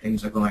where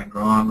things are going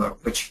wrong, or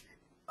which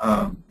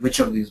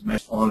of these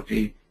machines are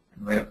faulty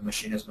and where the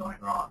machine is going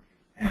wrong,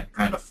 and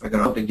kind of figure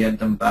out how to get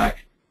them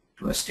back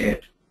to a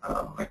state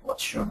like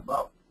what's shown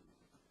above.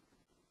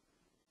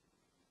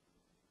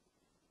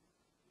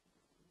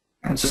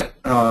 And so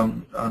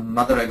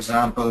another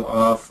example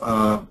of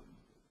a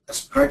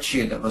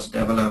spreadsheet that was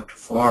developed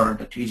for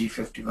the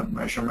TG51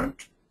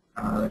 measurement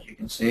that you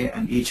can see,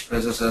 and each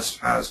physicist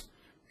has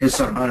his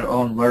or her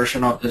own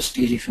version of this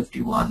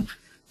TG51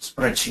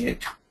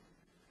 spreadsheet.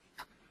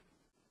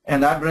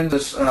 And that brings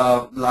us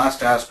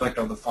last aspect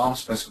of the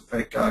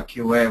form-specific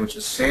QA, which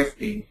is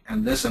safety,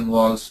 and this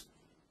involves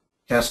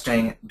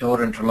testing door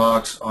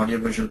interlocks,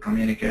 audiovisual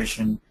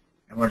communication,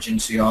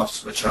 emergency off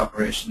switch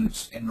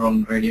operations,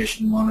 in-room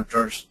radiation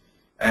monitors,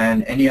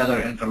 and any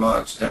other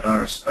interlocks that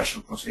are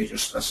special procedure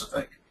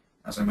specific,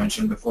 as I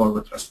mentioned before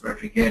with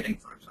respiratory gating,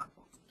 for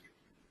example.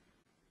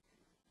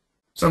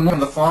 So more on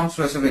the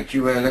form-specific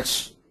QA,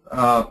 let's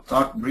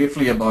talk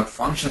briefly about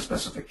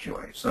function-specific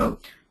QA. So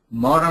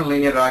modern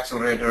linear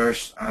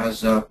accelerators,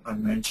 as I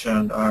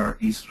mentioned, are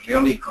these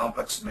really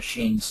complex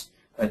machines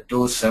that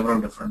do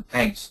several different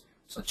things,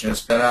 such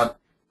as setup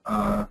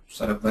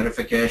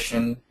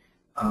verification,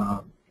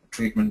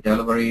 treatment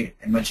delivery,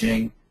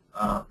 imaging,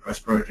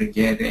 respiratory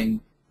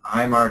gating,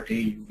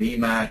 IMRT,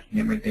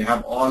 VMAT. They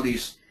have all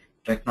these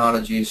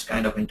technologies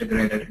kind of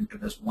integrated into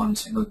this one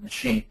single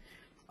machine.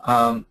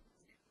 Of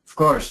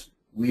course,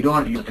 we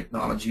don't use the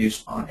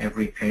technologies on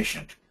every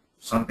patient.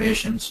 Some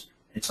patients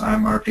it's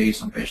IMRT,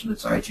 some patients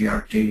it's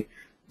IGRT,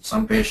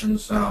 some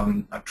patients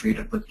are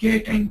treated with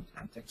gating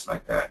and things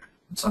like that,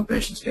 and some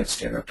patients get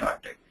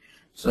stereotactic.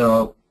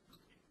 So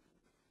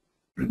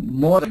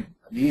more than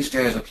these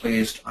days at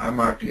least,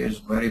 IMRT is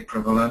very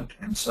prevalent,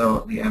 and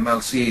so the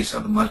MLCs,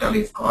 or the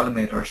multi-leaf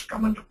collimators,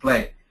 come into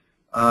play.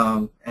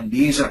 And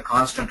these are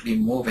constantly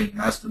moving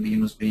as the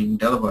beam is being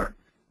delivered,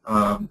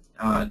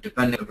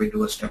 depending if we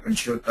do a step and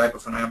shoot type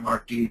of an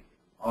IMRT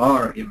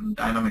or even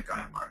dynamic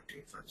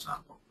IMRT, for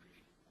example.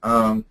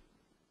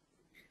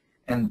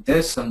 And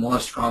this is the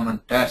most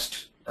common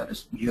test that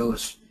is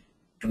used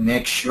to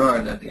make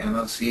sure that the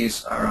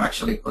MLCs are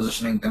actually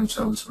positioning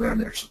themselves where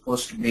they're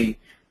supposed to be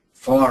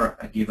for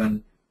a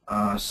given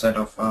set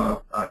of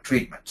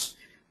treatments.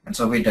 And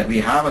so we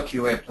have a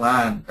QA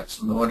plan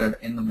that's loaded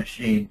in the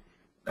machine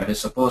that is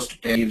supposed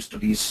to take leaves to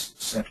these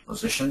set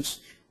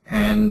positions,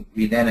 and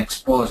we then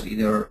expose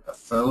either a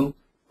film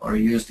or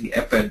use the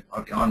EPID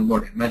or the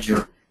onboard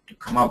imager to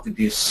come up with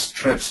these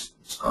strips.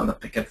 It's called a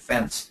picket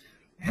fence.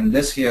 And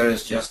this here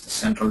is just the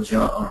central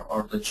jaw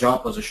or the jaw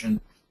position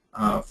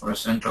for a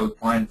central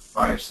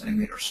 0.5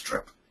 centimeter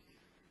strip.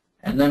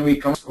 And then we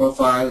come to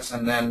profiles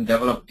and then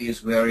develop these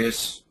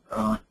various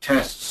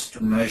tests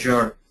to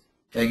measure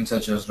things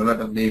such as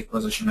relative leaf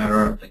position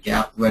error, the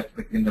gap width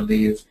between the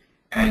leaves,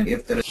 and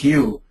if there is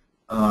hue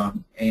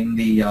in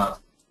the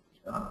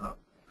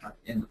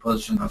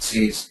position of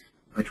Cs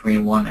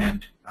between one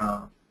end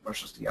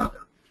versus the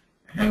other.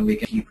 And we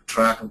can keep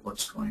track of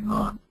what's going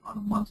on a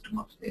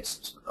month-to-month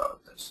basis with all of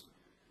this.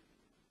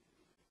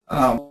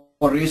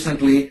 More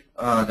recently,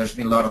 there's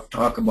been a lot of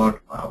talk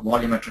about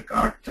volumetric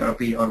arc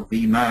therapy, or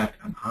VMAT,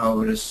 and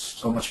how it is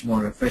so much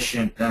more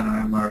efficient than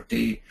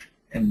IMRT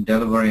in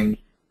delivering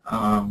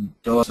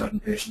those certain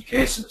patient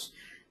cases.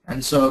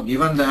 And so,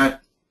 given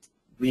that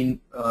we've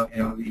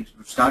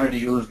started to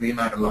use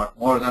VMAT a lot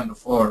more than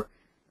before,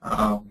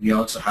 we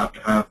also have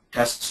to have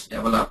tests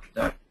developed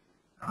that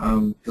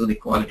do the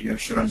quality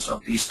assurance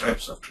of these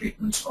types of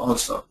treatments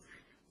also.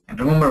 And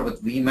remember,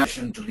 with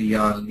VMAT to the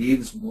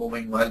leaves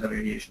moving while the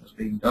radiation is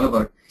being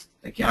delivered,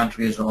 the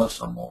gantry is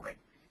also moving.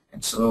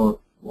 And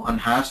so one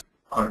has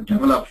to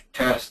develop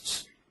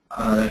tests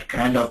that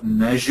kind of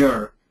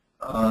measure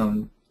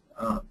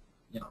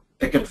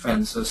picket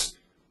fences,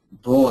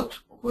 both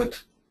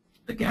with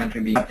the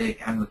gantry being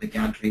static and with the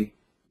gantry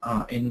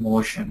in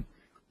motion.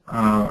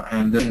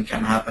 And this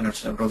can happen at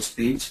several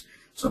speeds.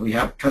 So we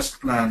have test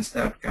plans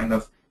that kind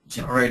of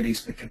generate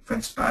these picket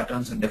fence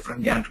patterns at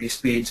different gantry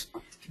speeds,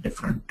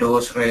 different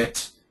dose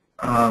rates,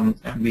 and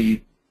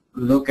we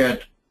look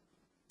at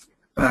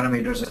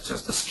parameters such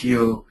as the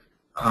skew,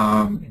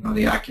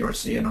 the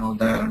accuracy and all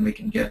that, and we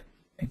can get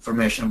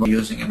information about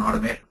using an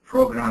automated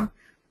program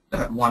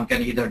that one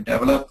can either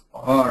develop,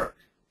 or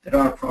there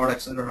are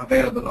products that are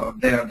available out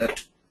there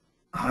that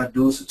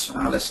do such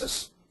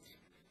analysis.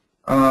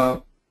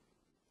 In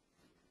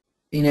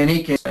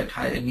any case,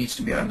 it needs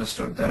to be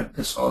understood that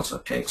this also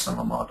takes some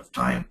amount of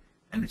time,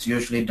 and it's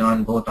usually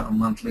done both on a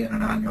monthly and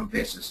an annual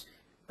basis,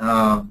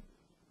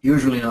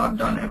 usually not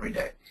done every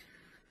day.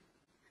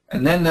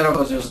 And then there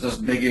was just this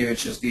biggie,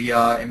 which is the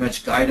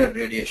image-guided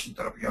radiation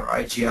therapy, or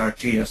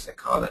IGRT as they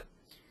call it.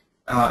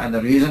 And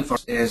the reason for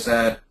it is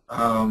that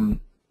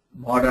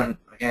modern,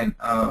 again,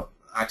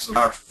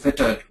 Accelerator are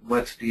fitted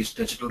with these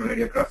digital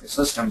radiography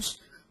systems,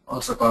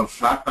 also called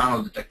flat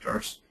panel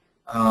detectors,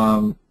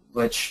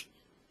 which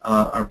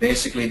are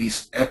basically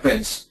these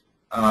EPIDs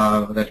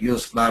that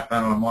use flat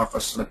panel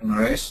amorphous silicon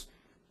arrays,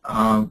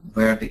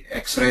 where the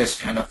X-rays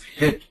kind of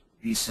hit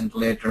these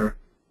scintillator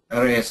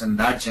arrays, and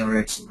that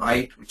generates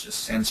light, which is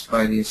sensed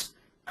by these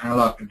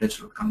analog to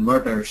digital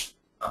converters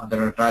that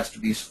are attached to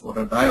these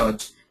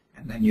photodiodes,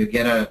 and then you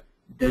get a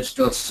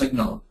digital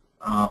signal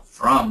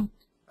from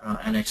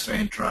an X-ray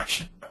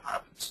interaction that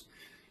happens.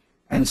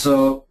 And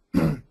so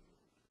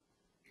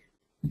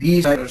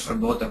these detectors are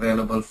both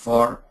available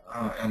for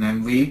an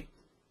MV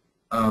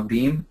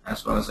beam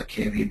as well as a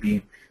KV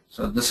beam.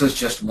 So this is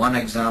just one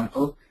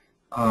example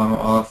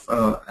of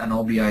an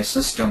OBI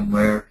system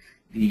where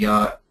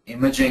the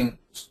imaging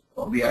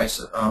OBI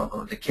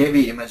or the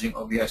KV imaging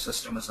OBI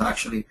system is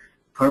actually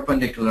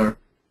perpendicular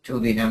to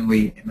the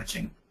MV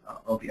imaging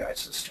OBI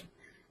system.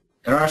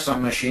 There are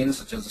some machines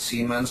such as the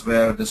Siemens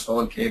where this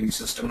whole KV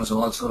system is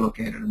also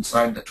located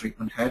inside the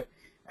treatment head,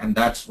 and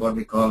that's what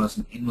we call as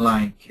an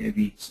inline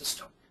KV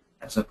system,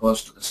 as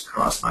opposed to this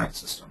cross-line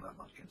system that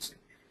one can see.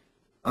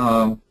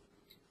 And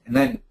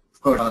then,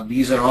 of course,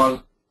 these are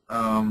all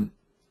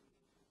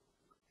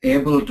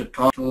able to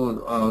talk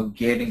to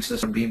gating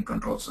system, beam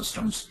control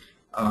systems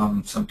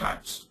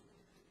sometimes.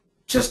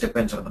 Just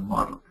depends on the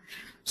model.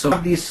 So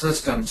with these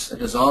systems,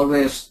 it is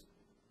always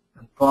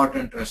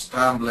important to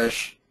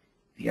establish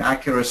the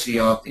accuracy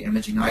of the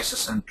imaging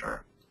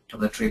isocenter to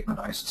the treatment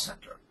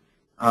isocenter.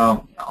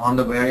 On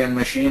the Varian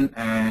machine,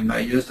 and I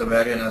use the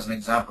Varian as an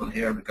example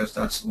here because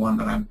that's the one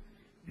that I'm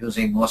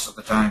using most of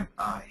the time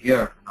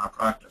here in our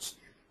practice.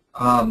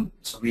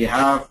 So we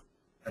have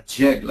a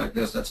jig like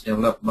this that's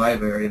developed by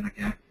Varian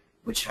again,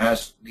 which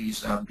has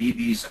these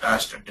BBs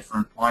attached at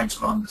different points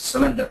along the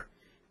cylinder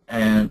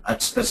and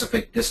at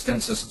specific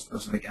distances and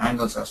specific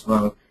angles as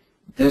well.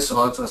 This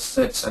also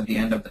sits at the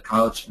end of the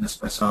couch in a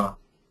specific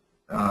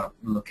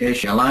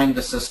location. Align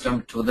the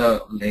system to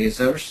the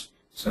lasers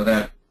so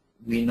that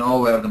we know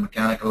where the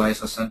mechanical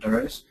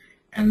isocenter is,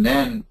 and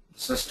then the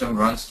system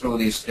runs through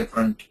these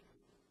different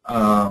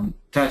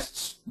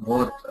tests,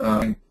 both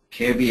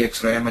KV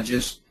X-ray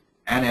images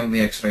and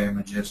MV X-ray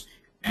images,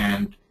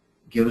 and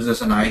gives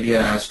us an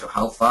idea as to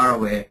how far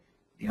away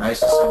the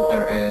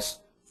isocenter is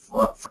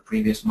for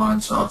previous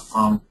months or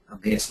from a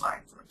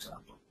baseline, for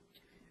example.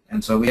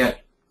 And so we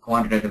had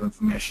quantitative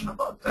information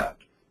about that,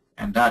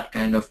 and that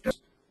kind of tells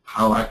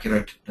how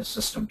accurate the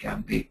system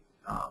can be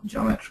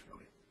geometrically.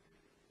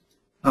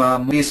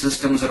 These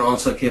systems are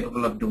also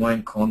capable of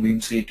doing cone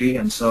beam CT,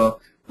 and so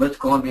with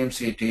cone beam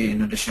CT,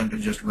 in addition to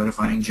just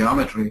verifying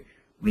geometry,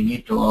 we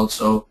need to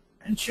also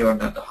ensure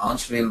that the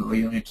Hounsfield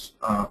units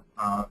are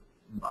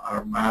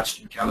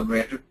matched and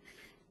calibrated,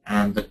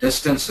 and the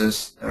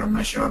distances that are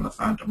measured on the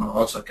phantom are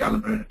also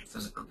calibrated to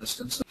physical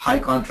distances. High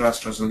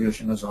contrast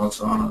resolution is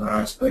also another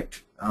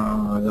aspect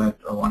that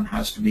one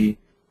has to be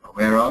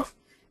aware of.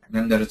 And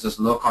then there is this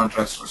low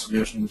contrast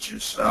resolution, which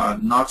is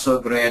not so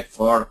great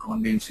for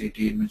cone beam CT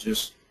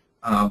images,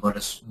 but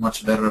is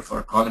much better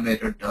for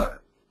collimated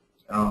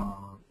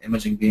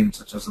imaging beams,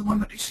 such as the one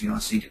that you see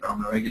on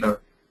a regular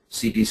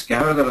CT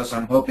scan. Nevertheless,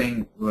 I'm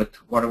hoping with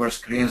whatever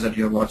screens that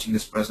you're watching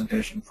this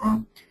presentation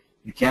from,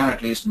 you can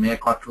at least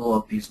make one or two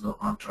of these low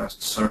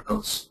contrast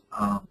circles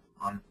on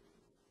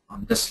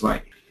this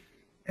slide.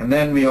 And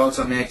then we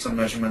also make some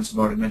measurements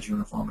about image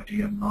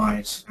uniformity and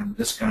noise, and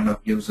this kind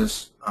of gives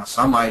us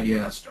some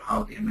idea as to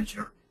how the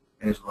imager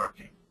is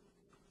working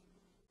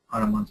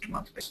on a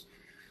month-to-month basis.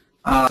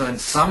 So in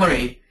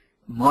summary,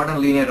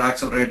 modern linear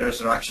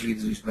accelerators are actually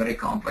these very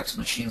complex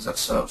machines that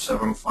serve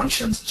several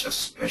functions, such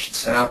as patient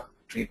setup,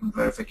 treatment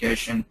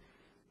verification,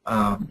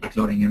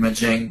 including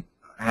imaging,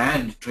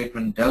 and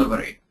treatment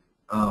delivery.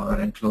 That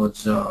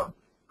includes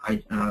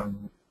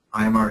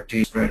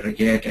IMRT, spread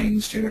gating,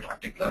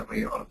 stereotactic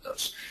delivery, all of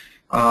those.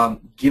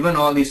 Given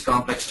all these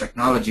complex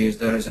technologies,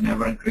 there is an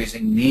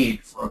ever-increasing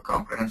need for a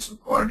comprehensive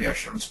quality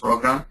assurance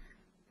program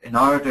in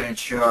order to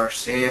ensure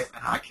safe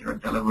and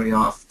accurate delivery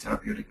of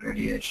therapeutic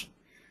radiation.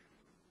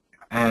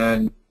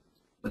 And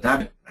with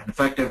that, an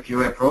effective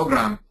QA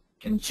program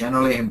can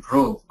generally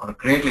improve or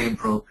greatly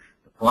improve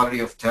the quality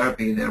of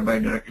therapy, thereby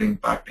directly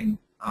impacting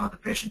the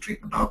patient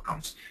treatment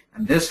outcomes.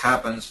 And this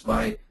happens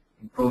by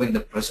improving the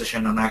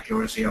precision and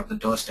accuracy of the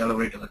dose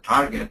delivery to the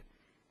target,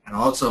 and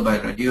also by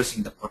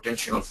reducing the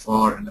potential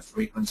for and the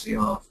frequency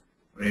of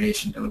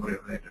radiation delivery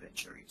related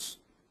injuries.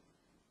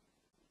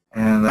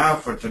 And that's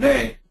all for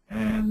today,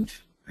 and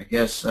I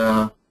guess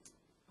I'll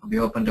be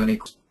open to any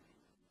questions.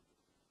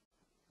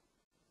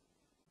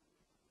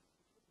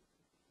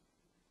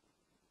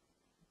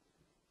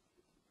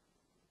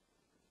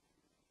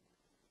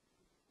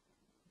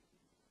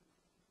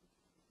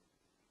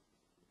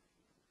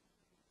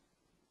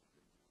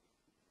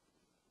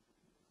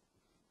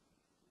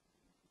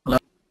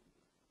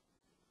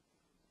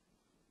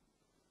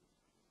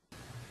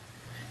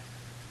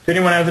 If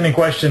anyone has any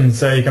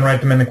questions, you can write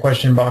them in the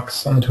question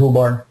box on the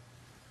toolbar.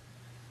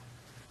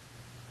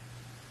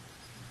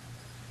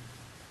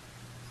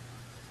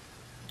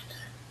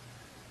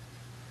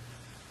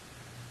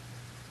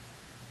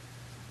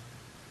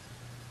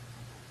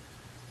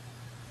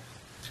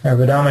 All right,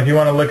 Vidam, if you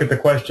want to look at the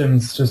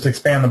questions, just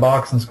expand the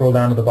box and scroll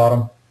down to the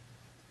bottom.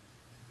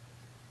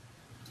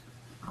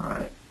 All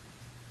right.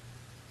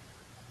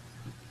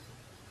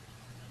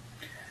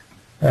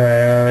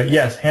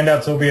 Yes,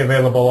 handouts will be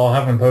available. I'll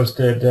have them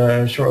posted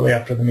shortly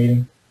after the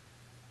meeting.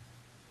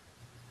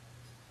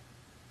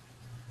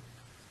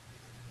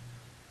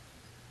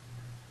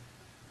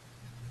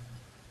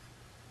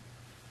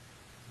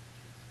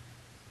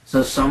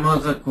 So some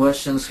of the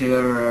questions here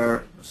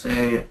are,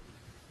 say,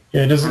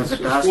 yeah, just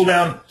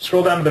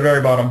scroll down to the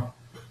very bottom.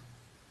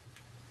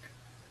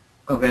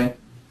 Okay.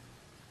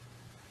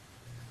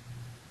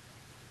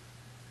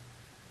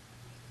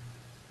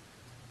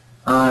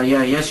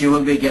 Yes, you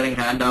will be getting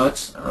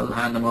handouts. I'll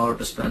hand them over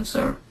to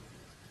Spencer.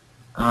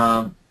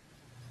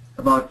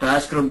 About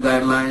task group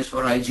guidelines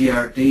for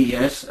IGRT,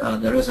 yes,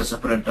 there is a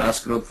separate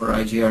task group for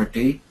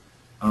IGRT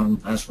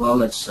as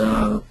well. It's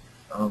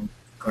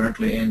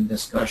currently in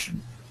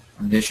discussion,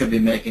 and they should be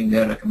making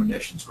their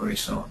recommendations very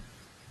soon.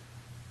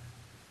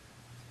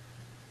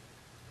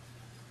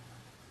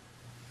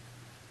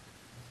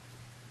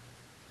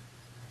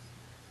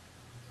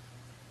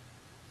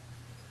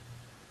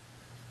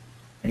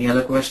 Any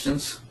other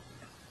questions?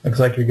 Looks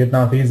like you're getting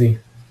off easy.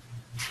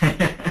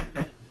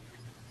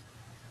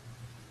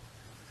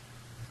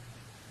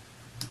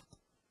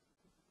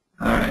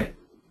 Alright.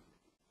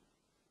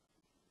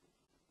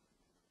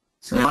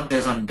 So what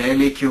is on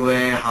daily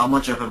QA, how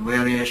much of a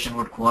variation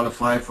would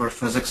qualify for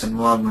physics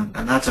involvement?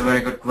 And that's a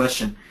very good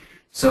question.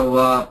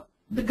 So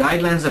the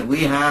guidelines that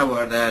we have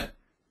are that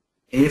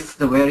if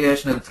the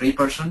variation is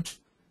 3%,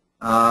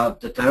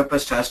 the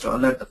therapist has to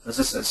alert the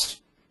physicist,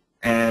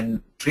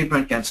 and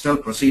treatment can still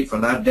proceed for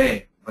that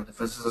day, but the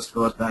physicist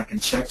goes back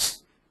and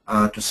checks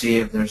to see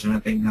if there's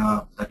anything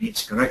that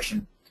needs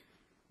correction.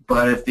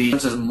 But if the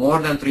difference is more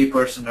than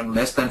 3% and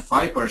less than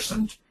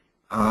 5%,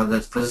 the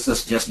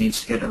physicist just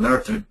needs to get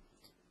alerted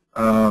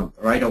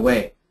right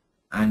away.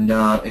 And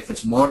if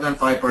it's more than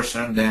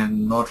 5%,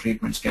 then no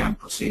treatments can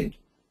proceed.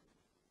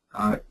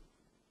 Hope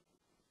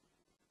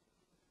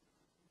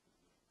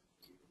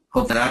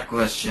that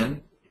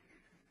question.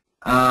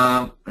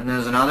 And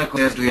there's another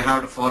question: do you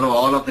have to follow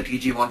all of the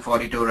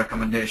TG142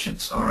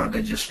 recommendations, or are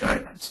they just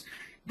guidelines?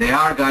 They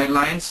are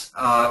guidelines.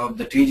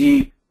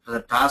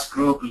 The task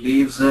group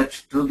leaves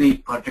it to the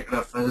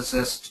particular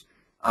physicist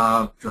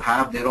to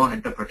have their own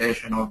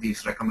interpretation of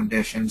these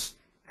recommendations,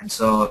 and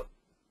so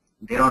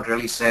they don't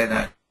really say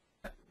that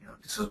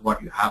this is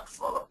what you have to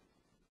follow.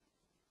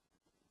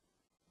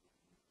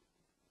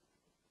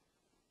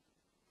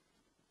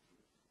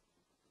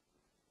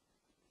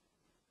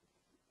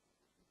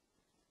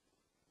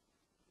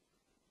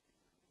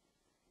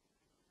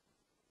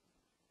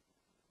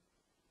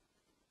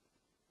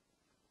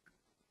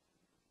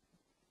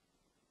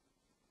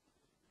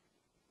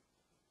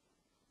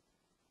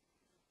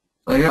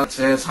 So here it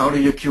says, how do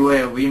you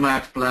QA a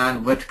VMAT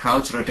plan with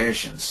couch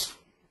rotations?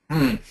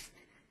 Well,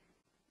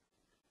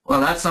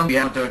 that's something we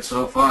haven't heard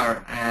so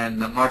far,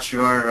 and I'm not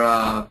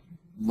sure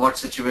what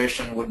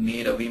situation would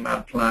need a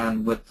VMAT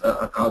plan with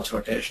a couch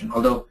rotation,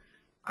 although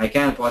I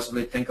can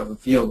possibly think of a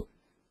few.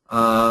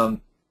 A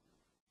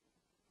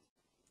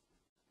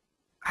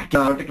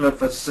particular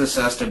physicist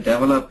has to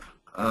develop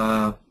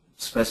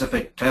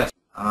specific tests,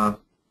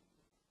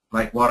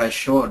 like what I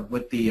showed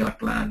with the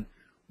plan,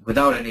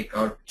 without any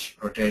couch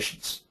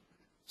rotations.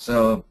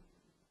 So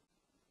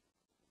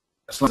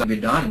as long as it be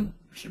done,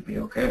 it should be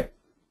okay.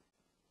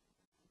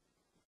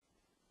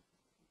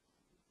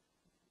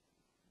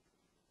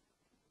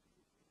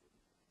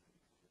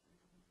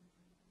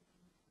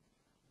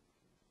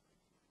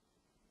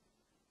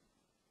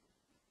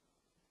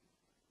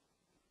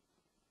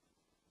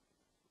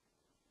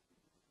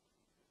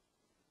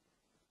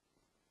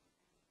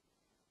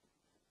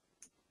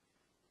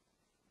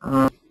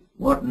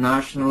 What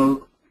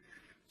national?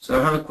 So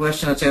I have a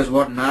question that says,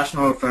 what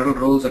national or federal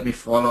rules that be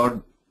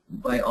followed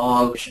by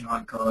all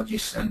oncology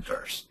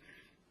centers?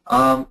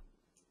 So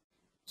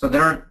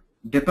there are,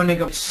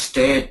 depending on which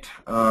state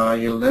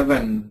you live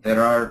in,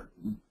 there are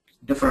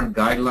different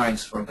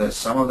guidelines for this.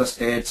 Some of the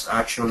states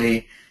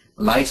actually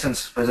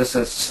license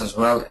physicists as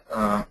well,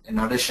 in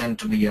addition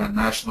to the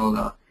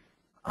national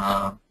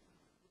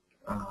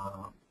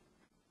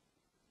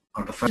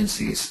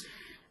agencies.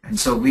 And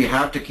so we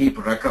have to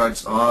keep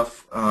records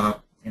of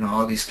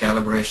all these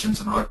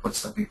calibrations and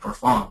outputs that we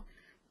perform.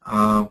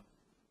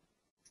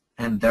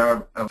 And there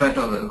are a set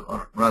of,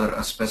 or rather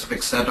a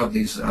specific set of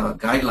these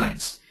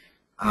guidelines.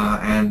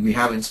 And we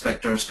have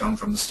inspectors come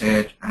from the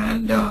state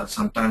and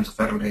sometimes the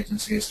federal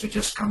agencies to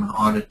just come and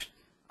audit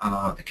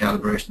the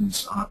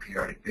calibrations on a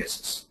periodic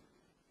basis.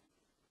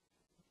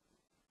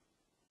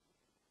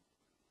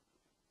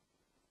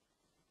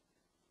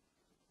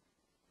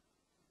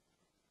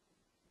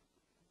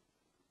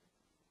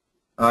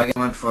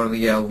 Again, for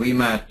the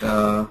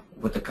VMAT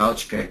with the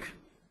couch kick,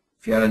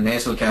 if you had a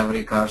nasal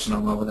cavity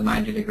carcinoma with a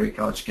 90-degree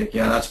couch kick,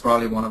 yeah, that's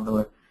probably one of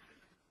the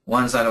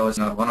ones that I was,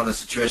 one of the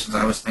situations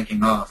I was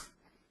thinking of.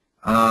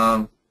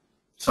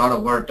 Sort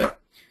of worked out.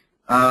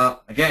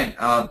 Again,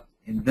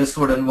 this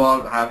would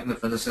involve having the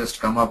physicist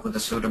come up with a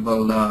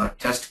suitable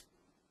test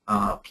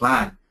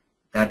plan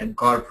that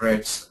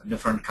incorporates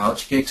different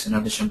couch kicks in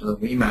addition to the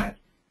VMAT,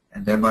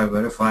 and thereby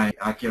verifying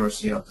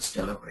accuracy of this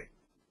delivery.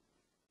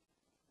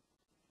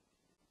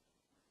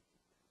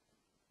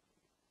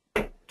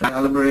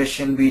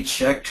 Calibration be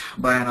checked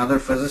by another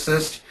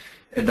physicist.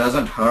 It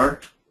doesn't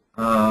hurt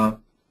to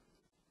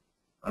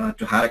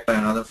have it by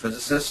another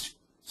physicist,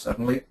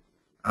 certainly,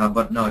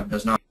 but no, it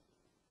does not.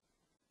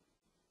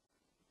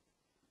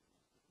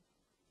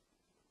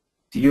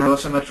 Do you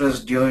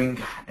dosimetrist doing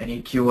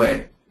any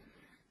QA?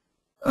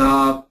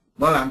 Well,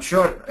 I'm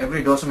sure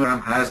every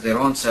dosimeter has their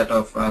own set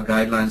of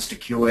guidelines to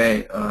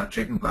QA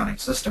treatment planning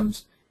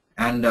systems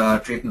and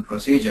treatment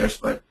procedures,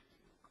 but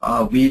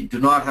we do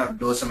not have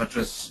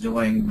dosimetrists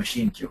doing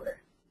machine QA.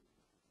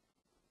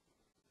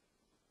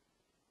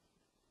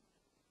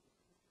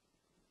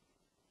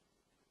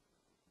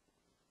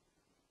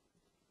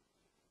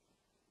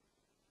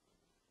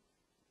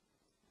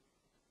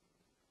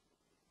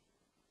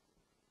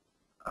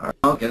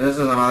 Okay, this is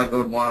another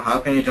good one. How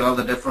can you tell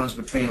the difference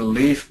between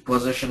leaf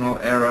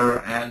positional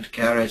error and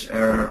carriage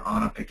error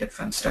on a picket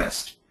fence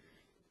test?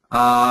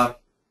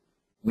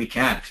 We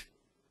can't.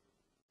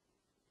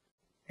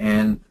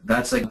 And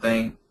that's a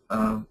thing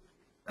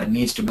that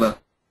needs to be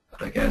looked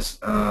at, I guess,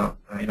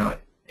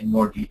 in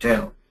more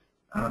detail.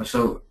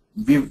 So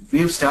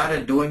we've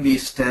started doing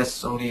these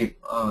tests only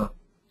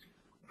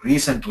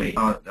recently.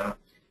 The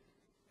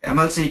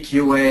MLC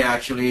QA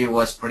actually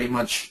was pretty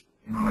much,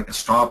 like a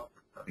start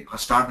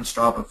and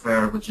stop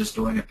affair with just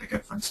doing a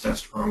picket fence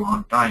test for a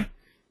long time.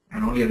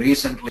 And only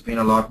recently been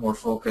a lot more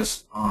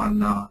focused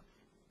on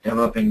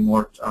developing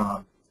more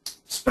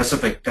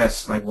specific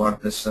tests like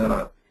what this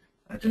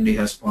attendee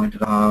has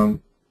pointed out.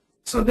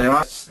 So there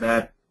are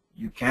that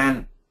you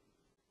can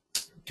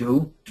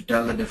do to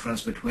tell the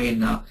difference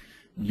between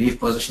leaf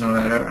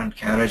positional error and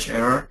carriage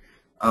error.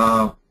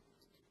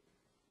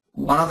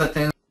 One of the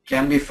things that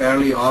can be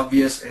fairly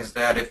obvious is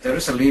that if there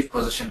is a leaf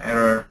position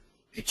error,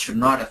 it should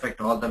not affect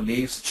all the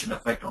leaves, it should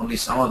affect only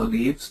some of the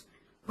leaves.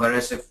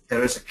 Whereas if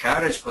there is a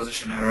carriage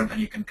position error, then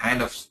you can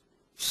kind of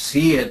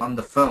see it on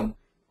the film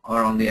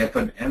or on the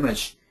EPID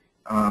image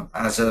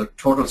as a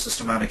total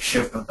systematic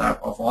shift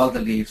of all the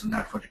leaves in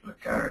that particular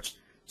carriage.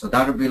 So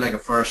that would be like a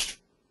first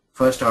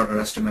order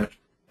estimate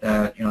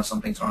that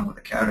something's wrong with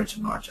the carriage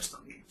and not just the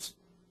leaves.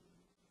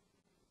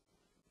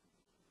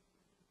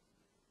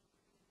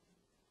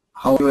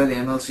 How do the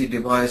MLC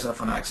device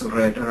of an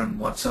accelerator and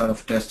what sort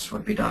of tests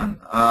would be done?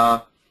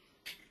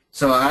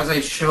 So as I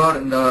showed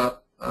in the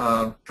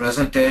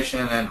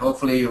presentation, and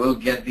hopefully you will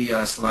get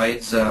the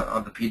slides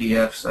or the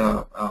PDFs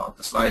of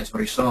the slides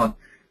very soon,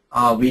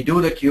 we do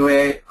the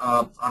QA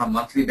on a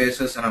monthly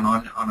basis and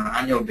on an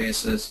annual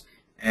basis,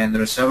 and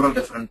there are several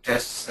different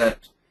tests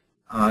that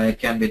it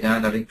can be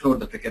done that include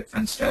the picket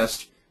fence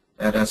test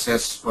that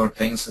assess for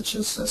things such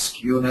as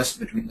skewness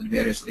between the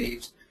various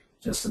leaves,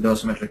 just the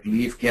dosimetric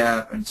leaf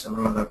gap, and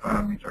several other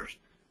parameters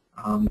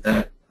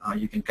that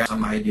you can get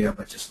some idea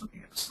by just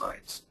looking at the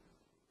slides.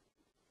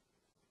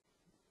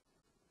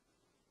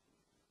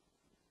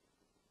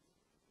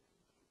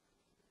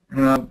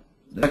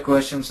 The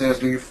question says,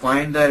 do you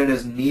find that it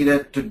is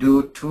needed to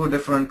do 2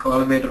 different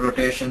collimator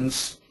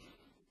rotations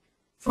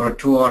for a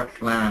 2-hour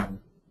plan?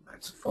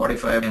 That's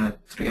 45 and a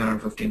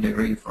 315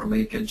 degree for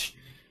leakage.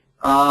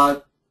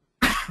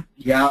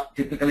 Yeah,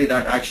 typically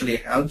that actually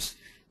helps,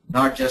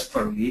 not just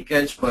for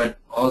leakage, but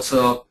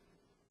also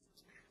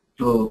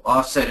to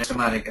offset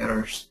systematic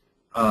errors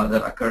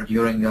that occur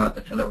during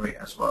the delivery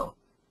as well.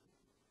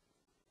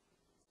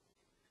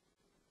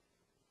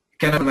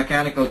 Can a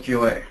mechanical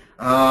QA?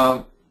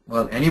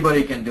 Well,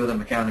 anybody can do the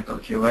mechanical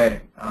QA.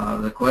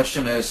 The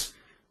question is,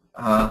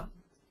 well,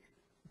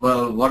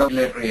 what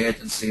regulatory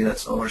agency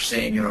that's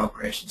overseeing your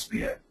operations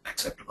be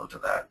acceptable to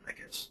that, I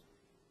guess.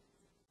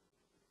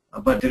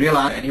 But to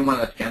realize anyone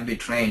that can be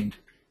trained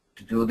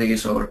to do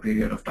these over a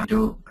period of time,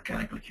 do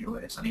mechanical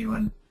QAs and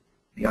even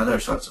the other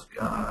sorts of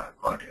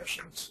quality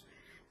assurance,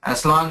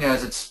 as long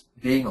as it's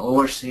being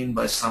overseen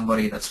by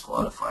somebody that's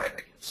qualified,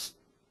 I guess.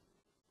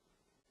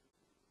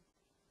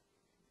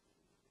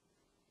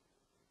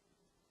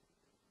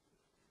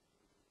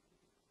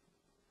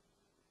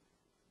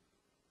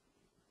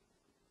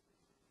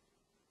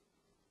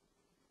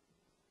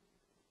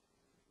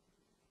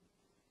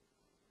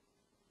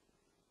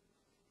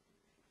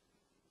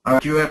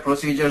 QA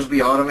procedures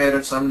be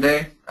automated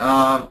someday?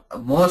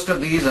 Most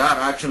of these are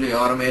actually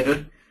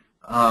automated.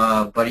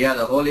 But yeah,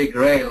 the holy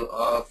grail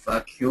of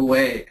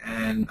QA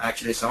and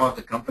actually some of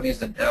the companies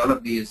that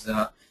develop these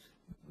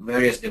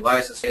various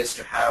devices is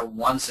to have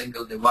one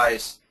single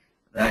device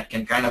that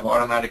can kind of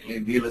automatically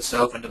wheel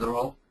itself into the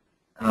room,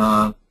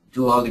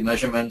 do all the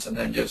measurements, and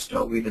then just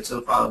wheel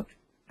itself out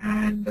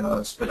and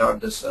spit out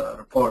this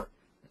report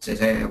that says,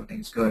 hey,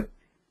 everything's good.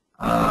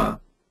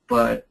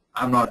 But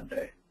I'm not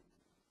today.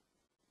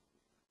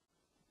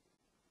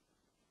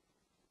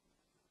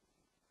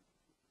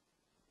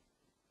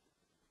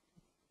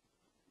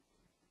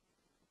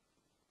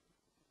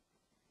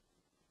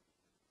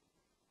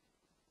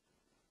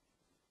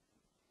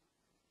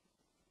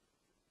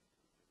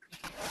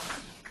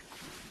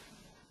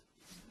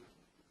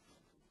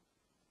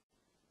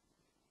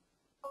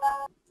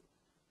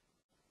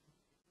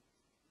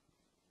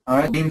 All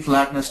right, beam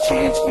flatness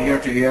change year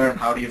to year, and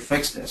how do you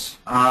fix this?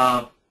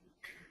 Well,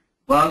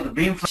 the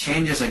beam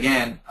changes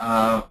again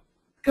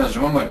because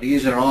remember,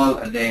 these are all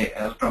the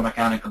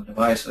electromechanical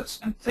devices,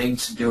 and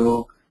things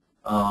do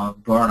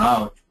burn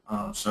out,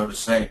 so to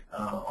say,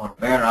 or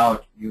wear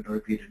out due to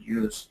repeated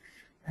use.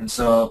 And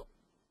so,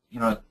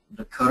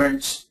 the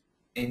currents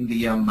in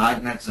the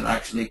magnets that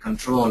actually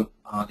control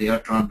the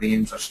electron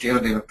beams or steer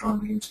the electron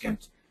beams can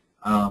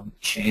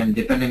change. And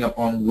depending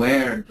upon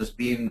where this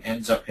beam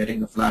ends up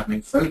hitting the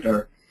flattening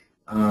filter,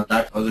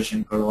 that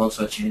position could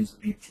also change the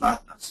beam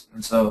flatness.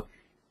 And so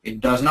it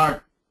does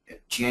not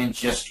change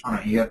just on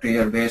a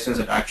year-to-year basis.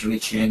 It actually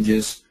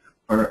changes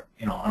on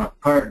a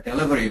per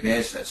delivery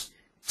basis,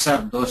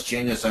 except those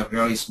changes are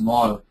really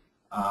small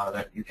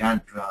that you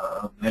can't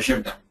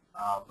measure them.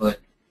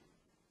 But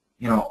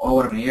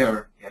over a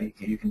year, yeah,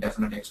 you can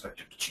definitely expect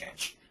it to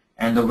change.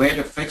 And the way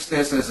to fix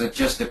this is it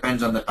just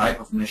depends on the type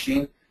of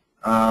machine.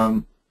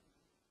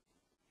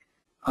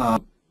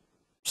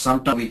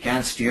 Sometimes we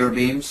can steer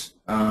beams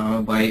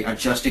by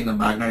adjusting the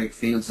magnetic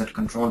fields that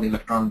control the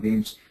electron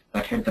beams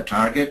that hit the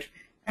target,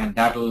 and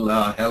that will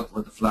help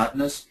with the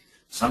flatness.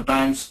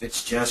 Sometimes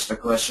it's just a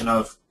question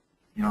of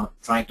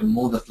trying to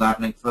move the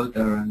flattening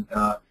filter and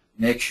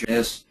make sure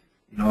it's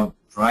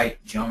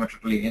right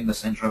geometrically in the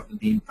center of the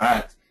beam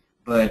path.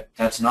 But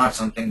that's not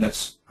something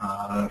that's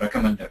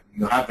recommended.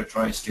 You have to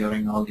try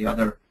steering all the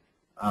other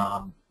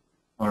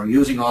or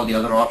using all the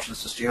other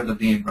options to steer the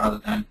beam rather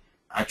than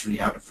actually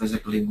have to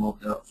physically move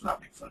the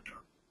flattening filter.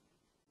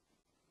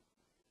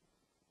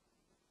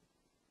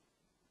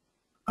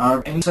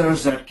 Are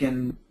sensors that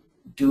can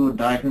do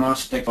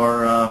diagnostic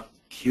or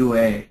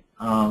QA?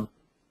 I'm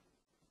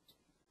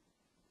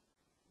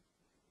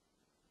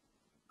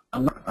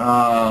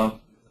not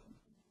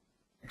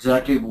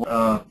exactly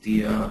what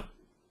the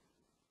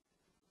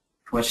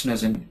question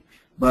is in,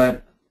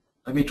 but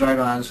let me try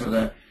to answer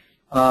that.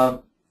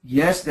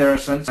 Yes, there are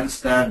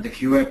sensors that the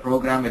QA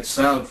program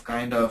itself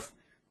kind of,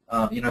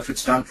 if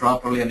it's done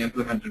properly and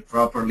implemented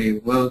properly,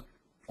 will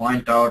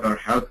point out or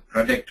help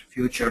predict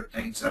future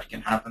things that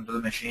can happen to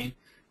the machine.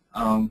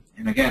 And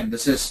again,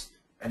 this is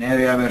an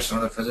area where some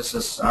of the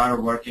physicists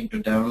are working to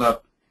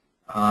develop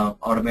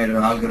automated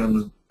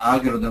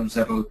algorithms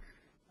that will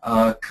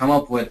come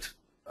up with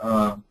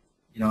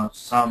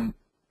some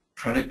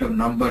predictive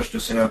numbers to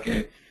say,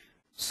 okay,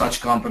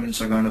 such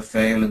components are going to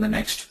fail in the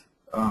next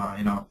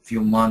few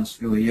months,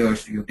 few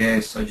years, few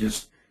days. So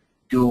just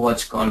do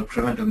what's called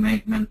preventive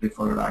maintenance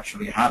before it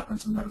actually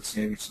happens, and that'll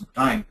save you some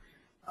time.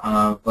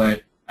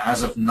 But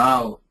as of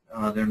now,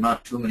 there are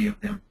not too many of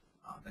them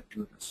that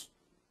do this.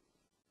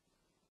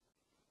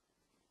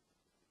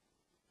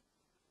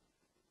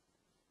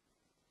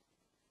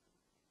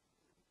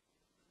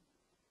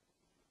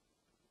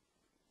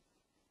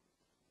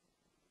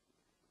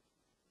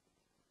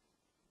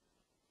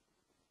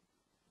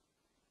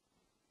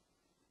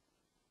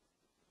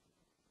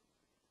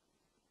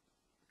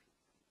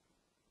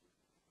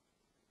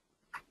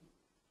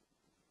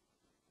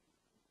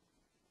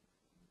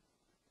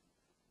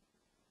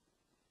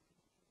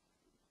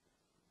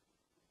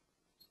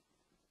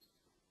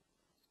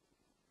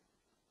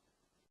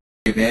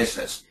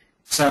 Basis,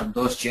 except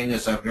those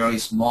changes are really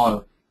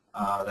small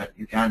that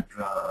you can't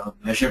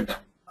measure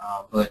them.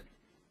 But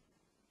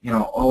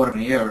over a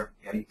year,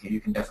 yeah, you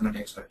can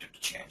definitely expect it to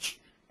change.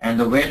 And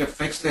the way to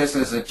fix this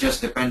is it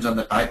just depends on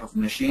the type of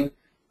machine.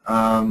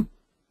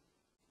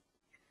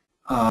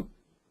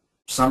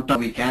 Sometimes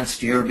we can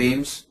steer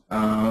beams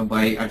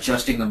by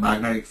adjusting the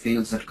magnetic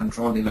fields that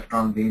control the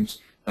electron beams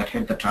that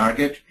hit the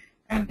target,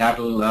 and that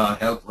will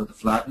help with the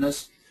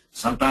flatness.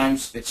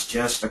 Sometimes it's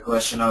just a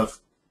question of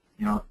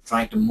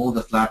trying to move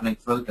the flattening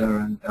filter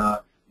and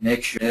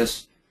make sure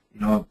it's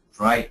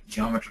right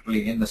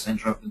geometrically in the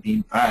center of the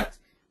beam path.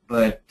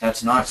 But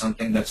that's not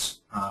something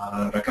that's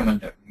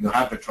recommended. You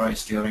have to try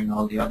steering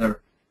all the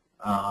other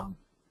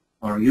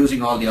or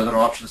using all the other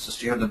options to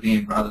steer the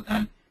beam rather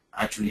than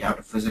actually have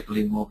to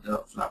physically move the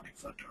flattening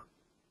filter.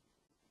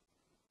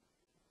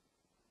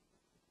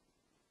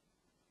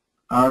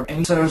 Are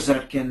sensors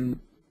that can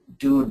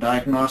do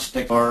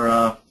diagnostic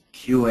or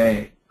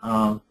QA?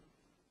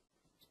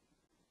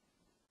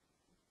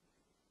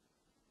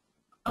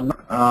 I'm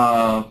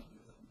not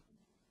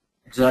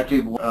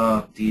exactly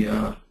what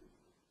the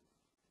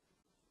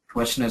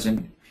question is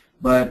in,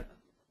 but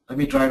let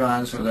me try to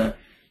answer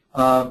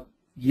that.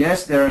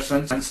 Yes, there are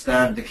some sense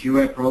that the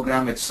QA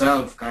program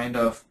itself kind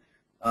of,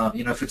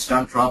 if it's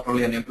done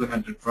properly and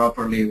implemented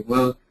properly,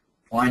 will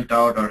point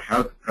out or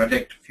help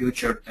predict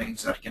future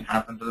things that can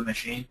happen to the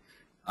machine.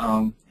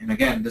 And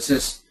again, this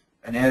is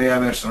an area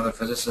where some of the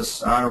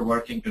physicists are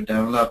working to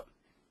develop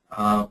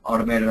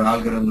automated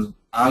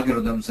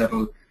algorithms that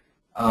will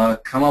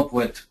come up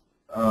with,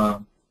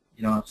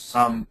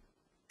 some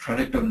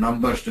predictive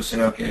numbers to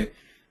say, okay,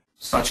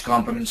 such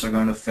components are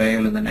going to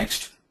fail in the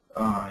next,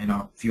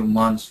 few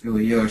months, few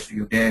years,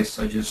 few days.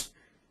 So just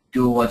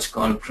do what's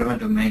called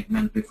preventive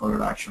maintenance before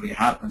it actually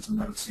happens, and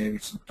that'll save you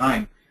some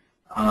time.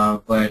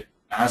 But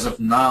as of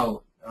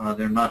now,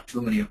 there are not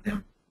too many of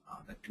them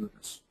that do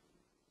this.